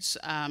standards,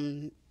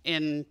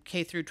 in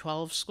K through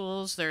 12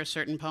 schools, there are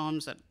certain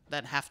poems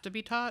that have to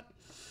be taught.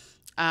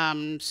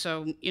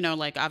 So,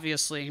 like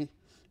obviously,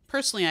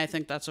 personally, I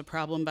think that's a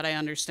problem, but I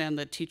understand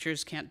that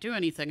teachers can't do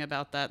anything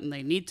about that and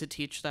they need to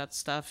teach that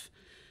stuff.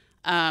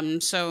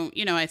 So,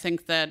 I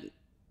think that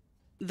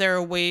there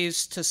are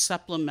ways to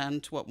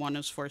supplement what one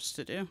is forced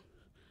to do.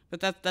 But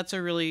that's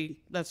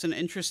an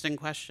interesting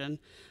question.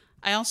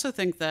 I also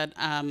think that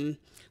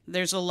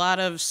there's a lot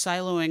of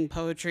siloing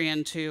poetry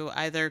into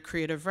either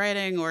creative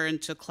writing or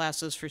into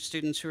classes for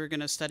students who are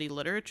going to study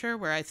literature,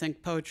 where I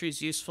think poetry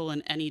is useful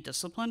in any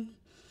discipline.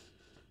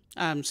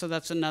 So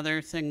that's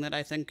another thing that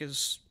I think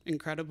is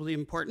incredibly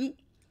important.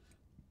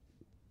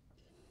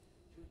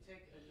 Should we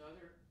take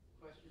another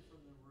question from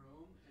the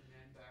room and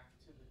then back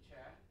to the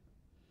chat?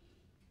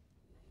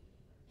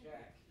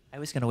 Jack. I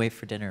was going to wait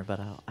for dinner, but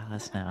I'll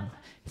ask now.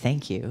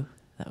 Thank you.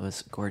 That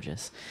was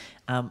gorgeous.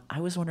 I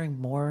was wondering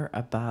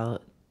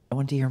I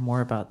wanted to hear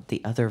more about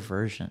the other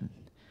version,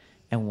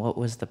 and what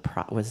was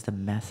the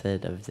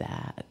method of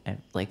that?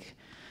 And, like,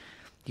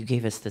 you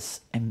gave us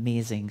this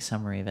amazing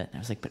summary of it, and I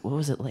was like, but what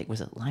was it like? Was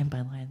it line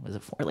by line? Was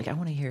it like, I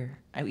want to hear,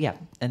 yeah.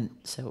 And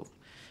so,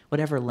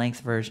 whatever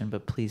length version,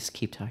 but please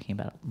keep talking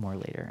about it more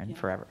later and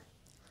forever.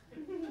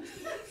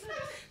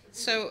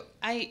 So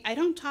I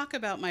don't talk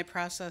about my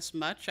process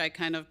much. I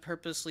kind of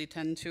purposely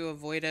tend to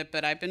avoid it,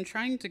 but I've been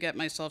trying to get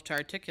myself to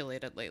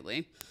articulate it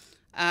lately.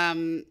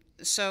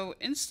 So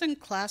Instant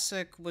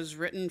Classic was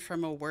written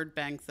from a word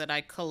bank that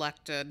I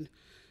collected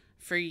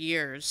for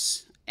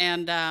years.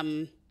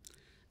 And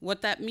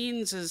what that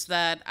means is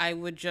that I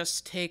would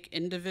just take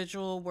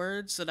individual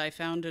words that I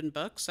found in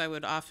books. I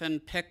would often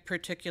pick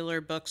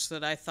particular books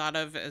that I thought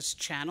of as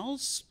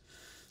channels,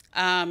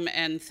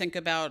 and think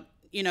about,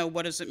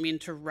 what does it mean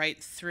to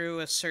write through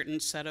a certain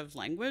set of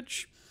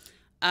language?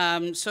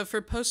 So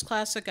for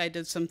post-classic, I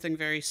did something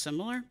very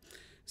similar.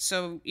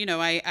 So,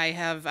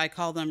 I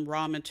call them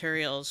raw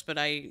materials, but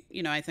I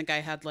think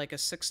I had like a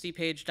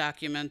 60-page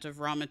document of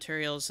raw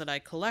materials that I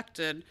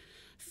collected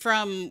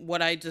from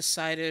what I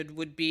decided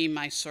would be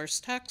my source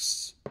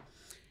texts.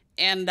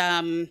 And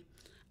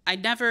I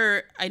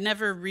never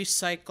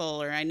recycle,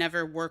 or I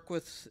never work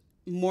with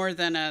more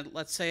than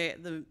let's say,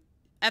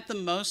 at the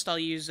most, I'll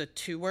use a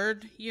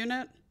 2-word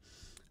unit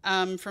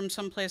from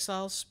someplace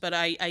else, but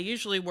I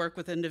usually work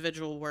with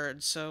individual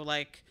words. So,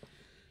 like,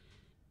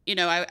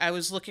 I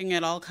was looking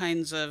at all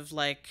kinds of,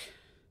 like,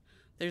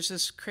 there's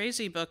this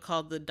crazy book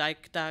called the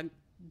Dyke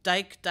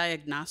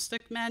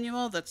Diagnostic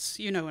Manual. That's,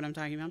 what I'm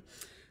talking about.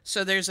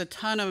 So there's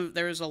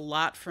a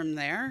lot from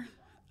there.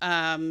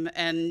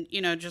 And,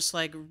 just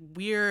like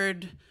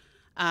weird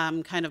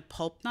kind of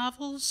pulp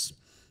novels.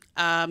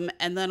 And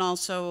then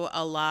also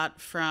a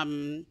lot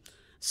from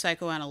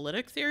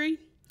psychoanalytic theory.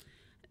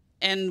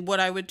 And what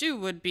I would do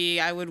would be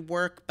I would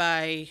work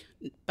by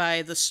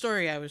the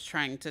story I was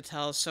trying to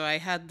tell. So I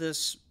had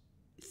this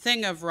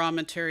thing of raw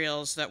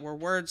materials that were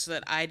words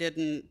that I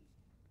didn't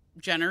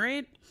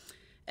generate.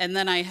 And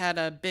then I had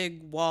a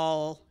big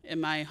wall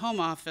in my home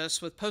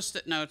office with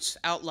Post-it notes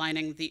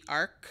outlining the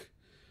arc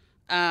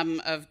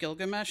of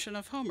Gilgamesh and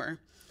of Homer,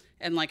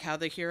 and like how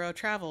the hero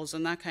travels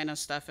and that kind of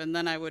stuff. And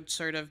then I would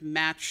sort of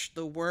match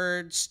the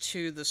words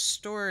to the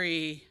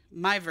story,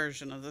 my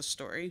version of the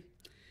story.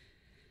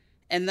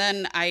 And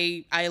then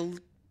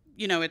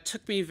it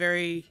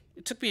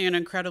took me an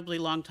incredibly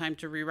long time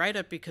to rewrite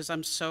it, because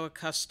I'm so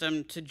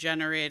accustomed to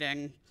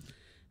generating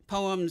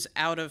poems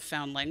out of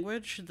found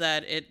language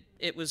that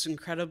it was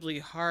incredibly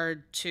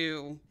hard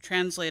to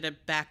translate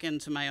it back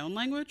into my own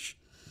language.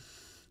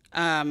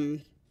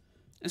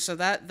 So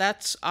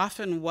that's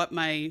often what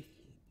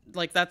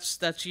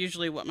that's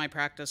usually what my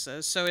practice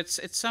is. So it's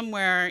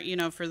somewhere,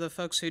 for the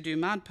folks who do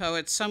ModPo,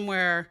 it's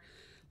somewhere,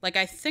 like,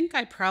 I think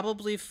I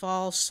probably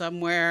fall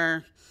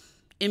somewhere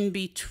in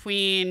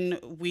between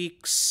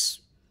weeks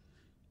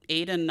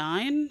 8 and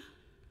 9.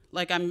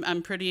 Like,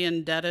 I'm pretty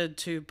indebted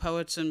to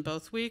poets in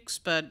both weeks,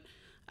 but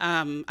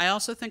I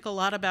also think a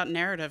lot about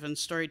narrative and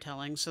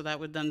storytelling, so that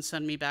would then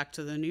send me back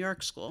to the New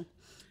York school.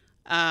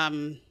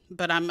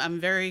 But I'm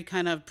very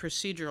kind of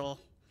procedural.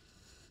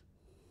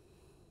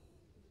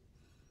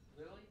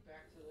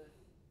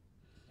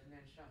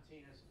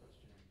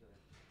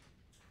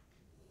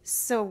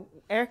 So,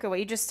 Erica, what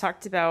you just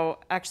talked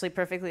about actually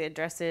perfectly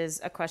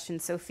addresses a question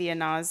Sophia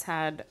Nas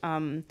had,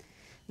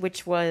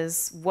 which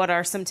was, what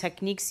are some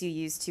techniques you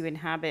use to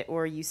inhabit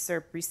or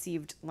usurp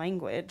received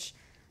language?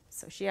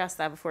 So she asked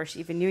that before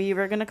she even knew you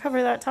were going to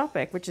cover that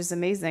topic, which is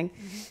amazing.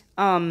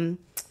 And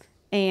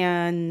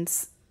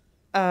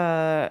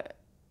a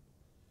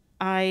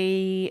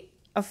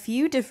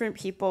few different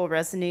people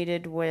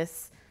resonated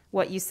with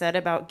what you said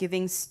about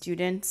giving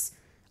students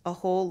a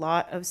whole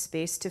lot of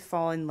space to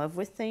fall in love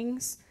with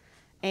things.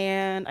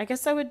 And I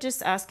guess I would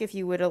just ask if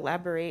you would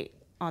elaborate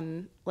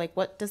on, like,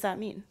 what does that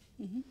mean?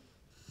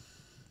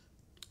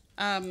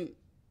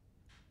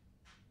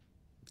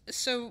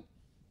 So,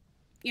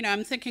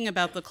 I'm thinking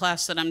about the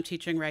class that I'm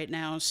teaching right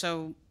now.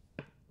 So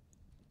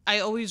I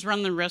always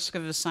run the risk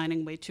of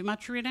assigning way too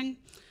much reading.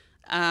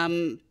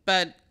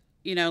 But,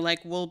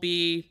 like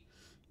we're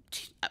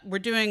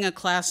doing a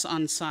class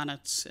on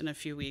sonnets in a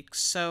few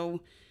weeks.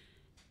 So,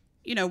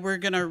 we're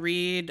going to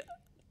read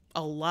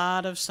a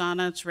lot of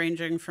sonnets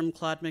ranging from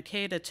Claude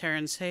McKay to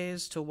Terence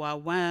Hayes to Hua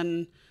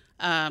Wen.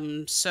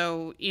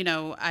 So,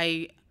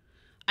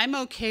 I'm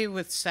okay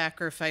with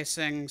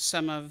sacrificing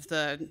some of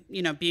the,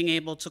 being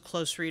able to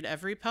close read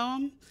every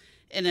poem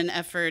in an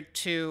effort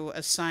to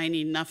assign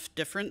enough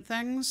different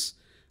things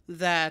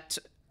that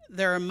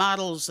there are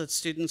models that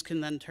students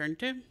can then turn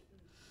to.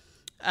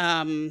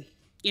 Like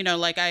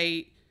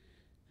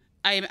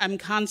I'm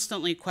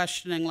constantly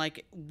questioning,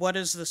 like, what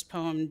is this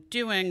poem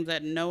doing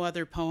that no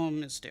other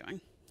poem is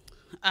doing,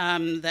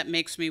 that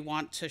makes me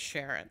want to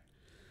share it.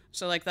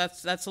 So like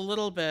that's a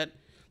little bit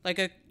like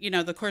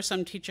the course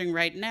I'm teaching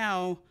right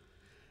now.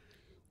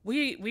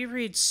 We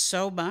read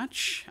so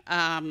much,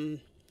 and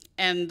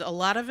a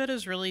lot of it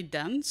is really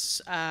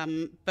dense,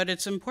 but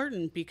it's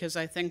important because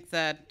I think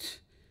that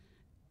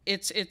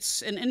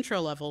it's an intro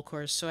level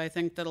course. So I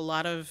think that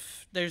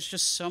there's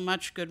just so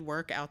much good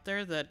work out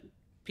there that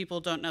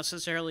people don't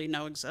necessarily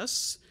know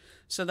exists.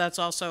 So that's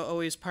also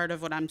always part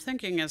of what I'm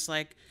thinking is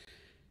like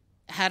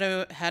how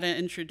to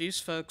introduce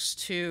folks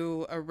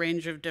to a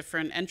range of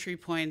different entry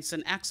points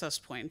and access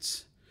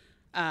points.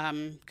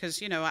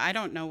 Because, I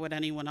don't know what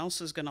anyone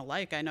else is going to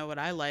like. I know what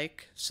I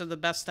like. So the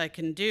best I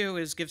can do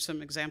is give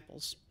some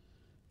examples.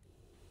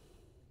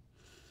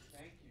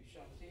 Thank you.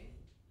 Shanti?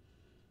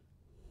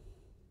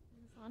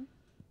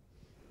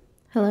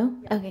 Hello?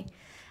 Yeah. Okay.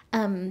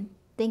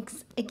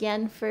 Thanks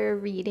again for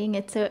reading.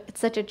 It's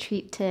such a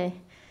treat to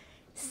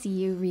see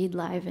you read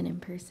live and in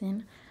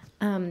person.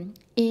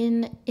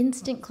 In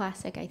Instant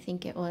Classic, I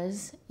think it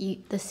was,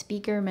 the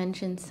speaker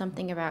mentioned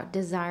something about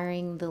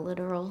desiring the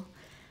literal.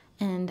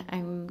 And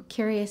I'm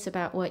curious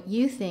about what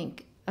you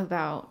think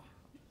about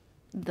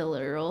the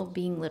literal,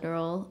 being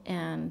literal,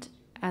 and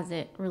as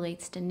it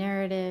relates to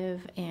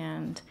narrative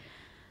and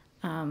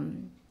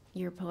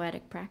your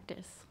poetic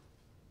practice.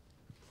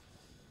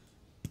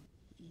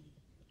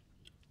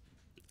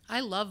 I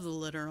love the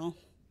literal.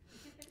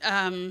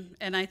 And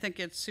I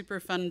think it's super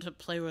fun to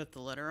play with the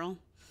literal.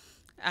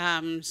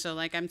 So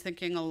like I'm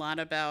thinking a lot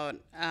about,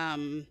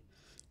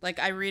 like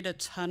I read a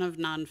ton of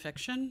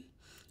nonfiction.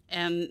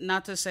 And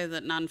not to say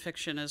that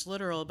nonfiction is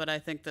literal, but I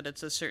think that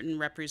it's a certain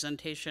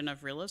representation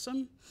of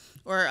realism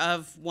or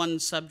of one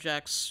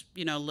subject's,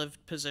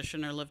 lived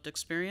position or lived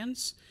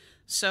experience.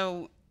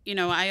 So,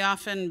 I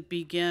often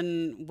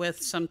begin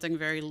with something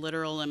very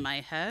literal in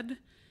my head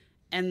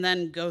and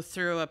then go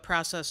through a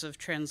process of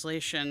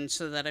translation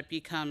so that it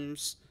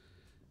becomes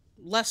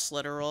less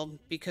literal,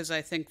 because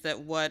I think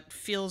that what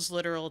feels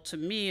literal to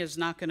me is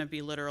not going to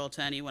be literal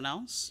to anyone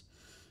else.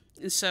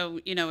 So,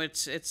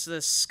 it's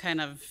this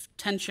kind of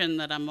tension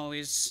that I'm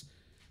always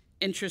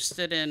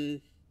interested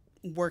in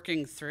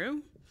working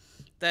through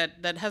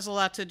that has a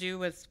lot to do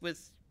with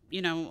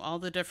all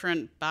the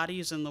different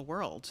bodies in the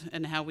world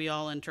and how we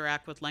all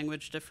interact with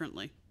language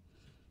differently.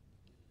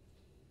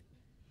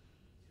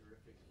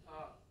 Terrific.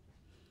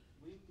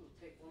 We will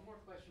take one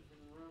more question from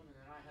the room, and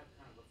then I have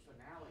kind of a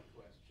finale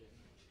question.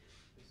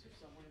 Is there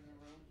someone in the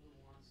room who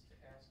wants to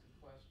ask a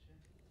question?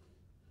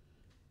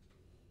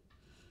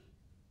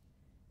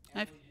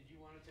 Emily, did you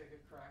want to take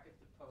a crack at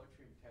the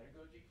poetry and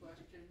pedagogy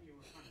question? You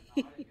were kind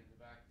of nodding in the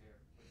back there,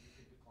 but you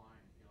could decline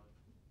if you like.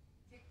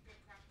 Take a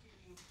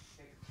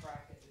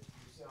crack at it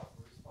yourself.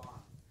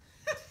 Respond.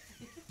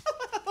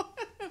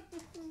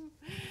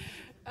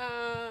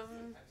 I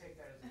take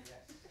that as a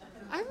yes.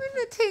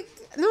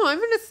 I'm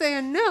going to say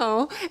a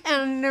no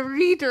and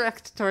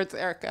redirect towards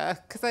Erica,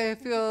 because I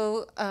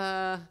feel,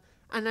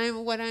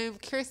 what I'm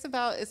curious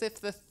about is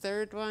if the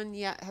third one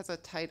yet has a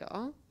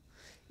title,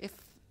 if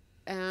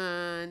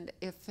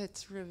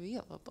it's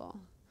revealable.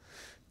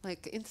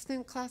 Like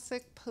instant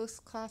classic,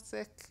 post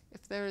classic,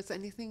 if there was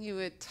anything you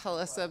would tell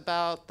us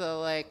about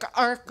the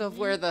arc of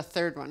where the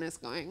third one is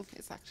going,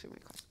 is actually my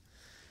question.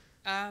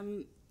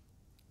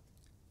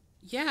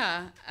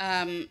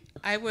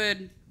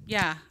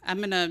 I'm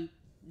going to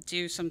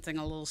do something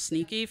a little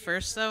sneaky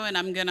first, though, and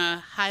I'm going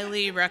to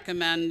highly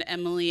recommend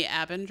Emily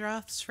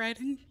Abendroth's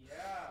writing.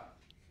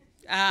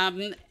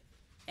 Yeah.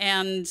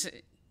 And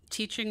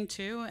teaching,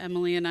 too.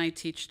 Emily and I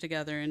teach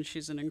together, and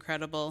she's an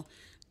incredible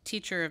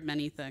teacher of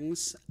many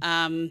things.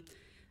 I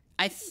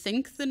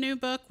think the new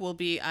book will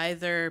be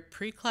either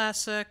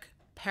pre-classic,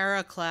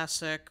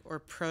 para-classic, or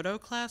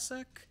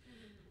proto-classic,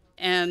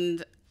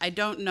 and I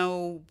don't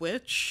know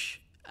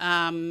which.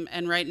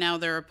 And right now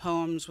there are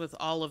poems with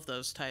all of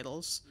those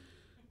titles.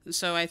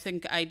 So I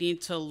think I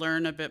need to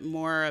learn a bit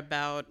more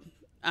about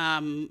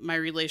my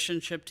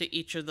relationship to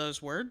each of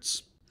those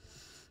words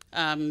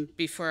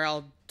before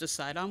I'll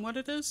decide on what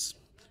it is.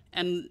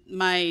 And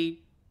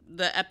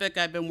the epic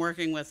I've been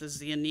working with is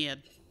the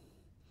Aeneid,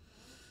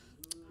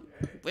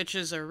 which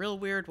is a real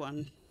weird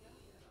one.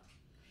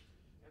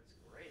 That's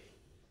great.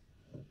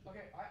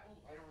 Okay, I don't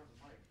have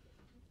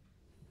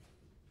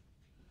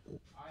the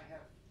mic. I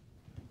have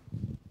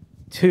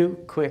two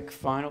quick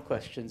final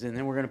questions, and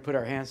then we're going to put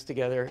our hands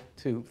together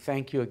to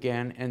thank you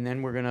again, and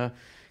then we're going to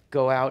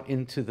go out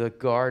into the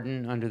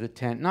garden under the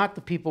tent. Not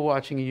the people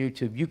watching on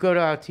YouTube. You go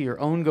out to your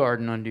own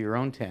garden under your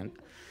own tent,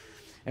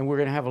 and we're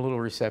going to have a little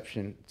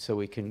reception so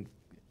we can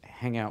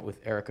hang out with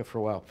Erica for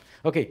a while.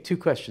 Okay, two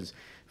questions,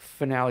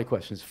 finale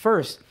questions.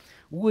 First,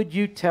 would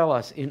you tell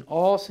us, in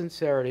all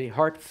sincerity,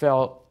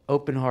 heartfelt,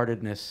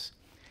 open-heartedness,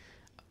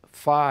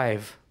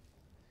 5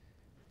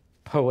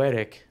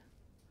 poetic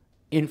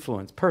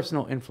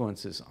personal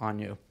influences on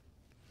you?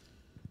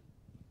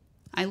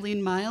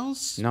 Eileen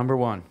Miles. Number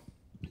 1.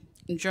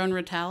 Joan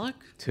Retallack.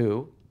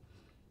 2.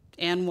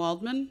 Anne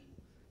Waldman.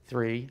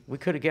 3. We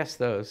could have guessed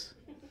those.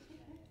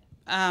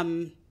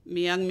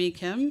 Myung-Mi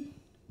Kim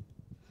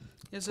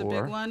is a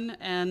 4. big one.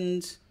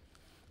 And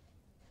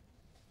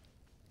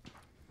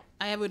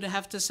I would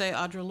have to say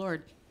Audre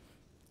Lorde.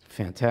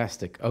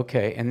 Fantastic.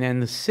 Okay, and then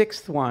the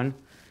 6th one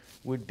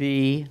would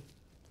be,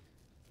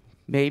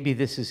 maybe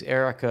this is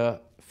Erica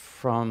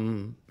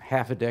from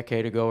half a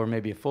decade ago or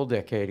maybe a full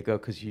decade ago,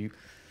 because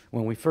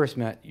when we first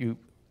met, you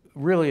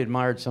really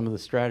admired some of the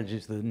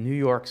strategies of the New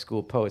York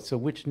School poets. So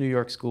which New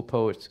York School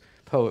poet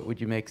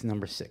would you make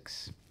number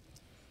 6?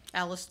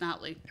 Alice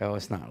Notley.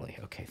 Alice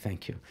Notley. Okay,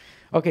 thank you.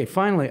 Okay,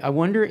 finally, I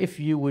wonder if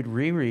you would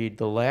reread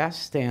the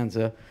last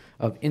stanza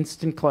of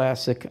Instant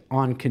Classic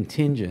on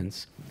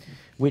Contingents,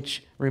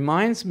 which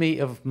reminds me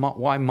of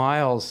why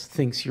Miles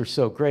thinks you're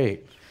so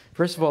great.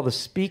 First of all, the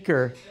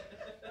speaker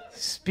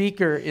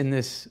in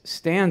this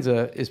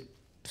stanza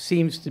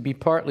seems to be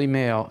partly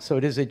male, so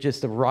it is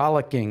just a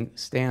rollicking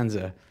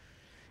stanza.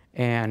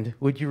 And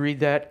would you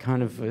read that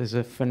kind of as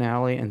a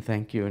finale, and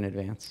thank you in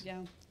advance? Yeah.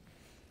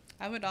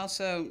 I would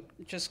also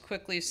just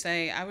quickly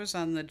say I was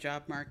on the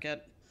job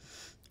market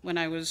when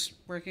I was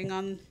working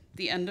on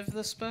the end of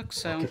this book,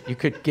 so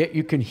okay.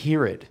 You can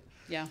hear it.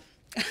 yeah.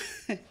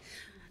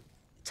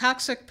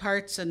 Toxic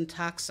parts and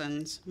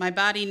toxins. My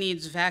body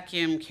needs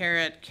vacuum,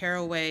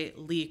 caraway,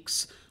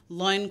 leaks,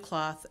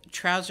 loincloth,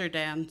 trouser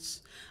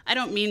dance. I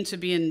don't mean to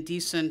be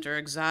indecent or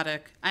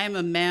exotic. I am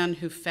a man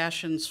who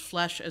fashions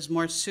flesh as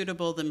more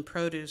suitable than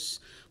produce.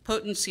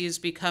 Potencies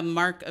become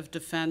mark of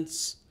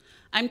defense.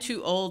 I'm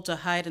too old to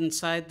hide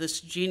inside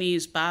this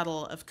genie's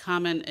bottle of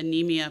common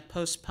anemia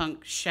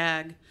post-punk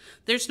shag.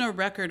 There's no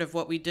record of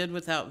what we did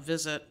without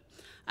visit.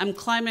 I'm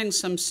climbing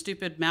some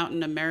stupid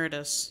mountain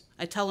emeritus.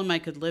 I tell him I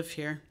could live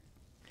here.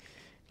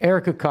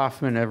 Erica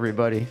Kaufman,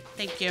 everybody.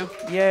 Thank you.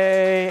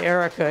 Yay,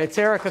 Erica. It's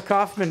Erica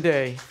Kaufman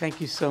Day.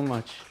 Thank you so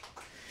much.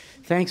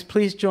 Thanks.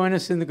 Please join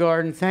us in the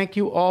garden. Thank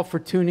you all for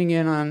tuning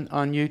in on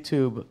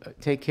YouTube.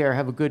 Take care.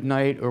 Have a good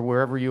night or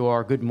wherever you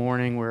are. Good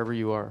morning, wherever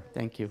you are.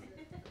 Thank you.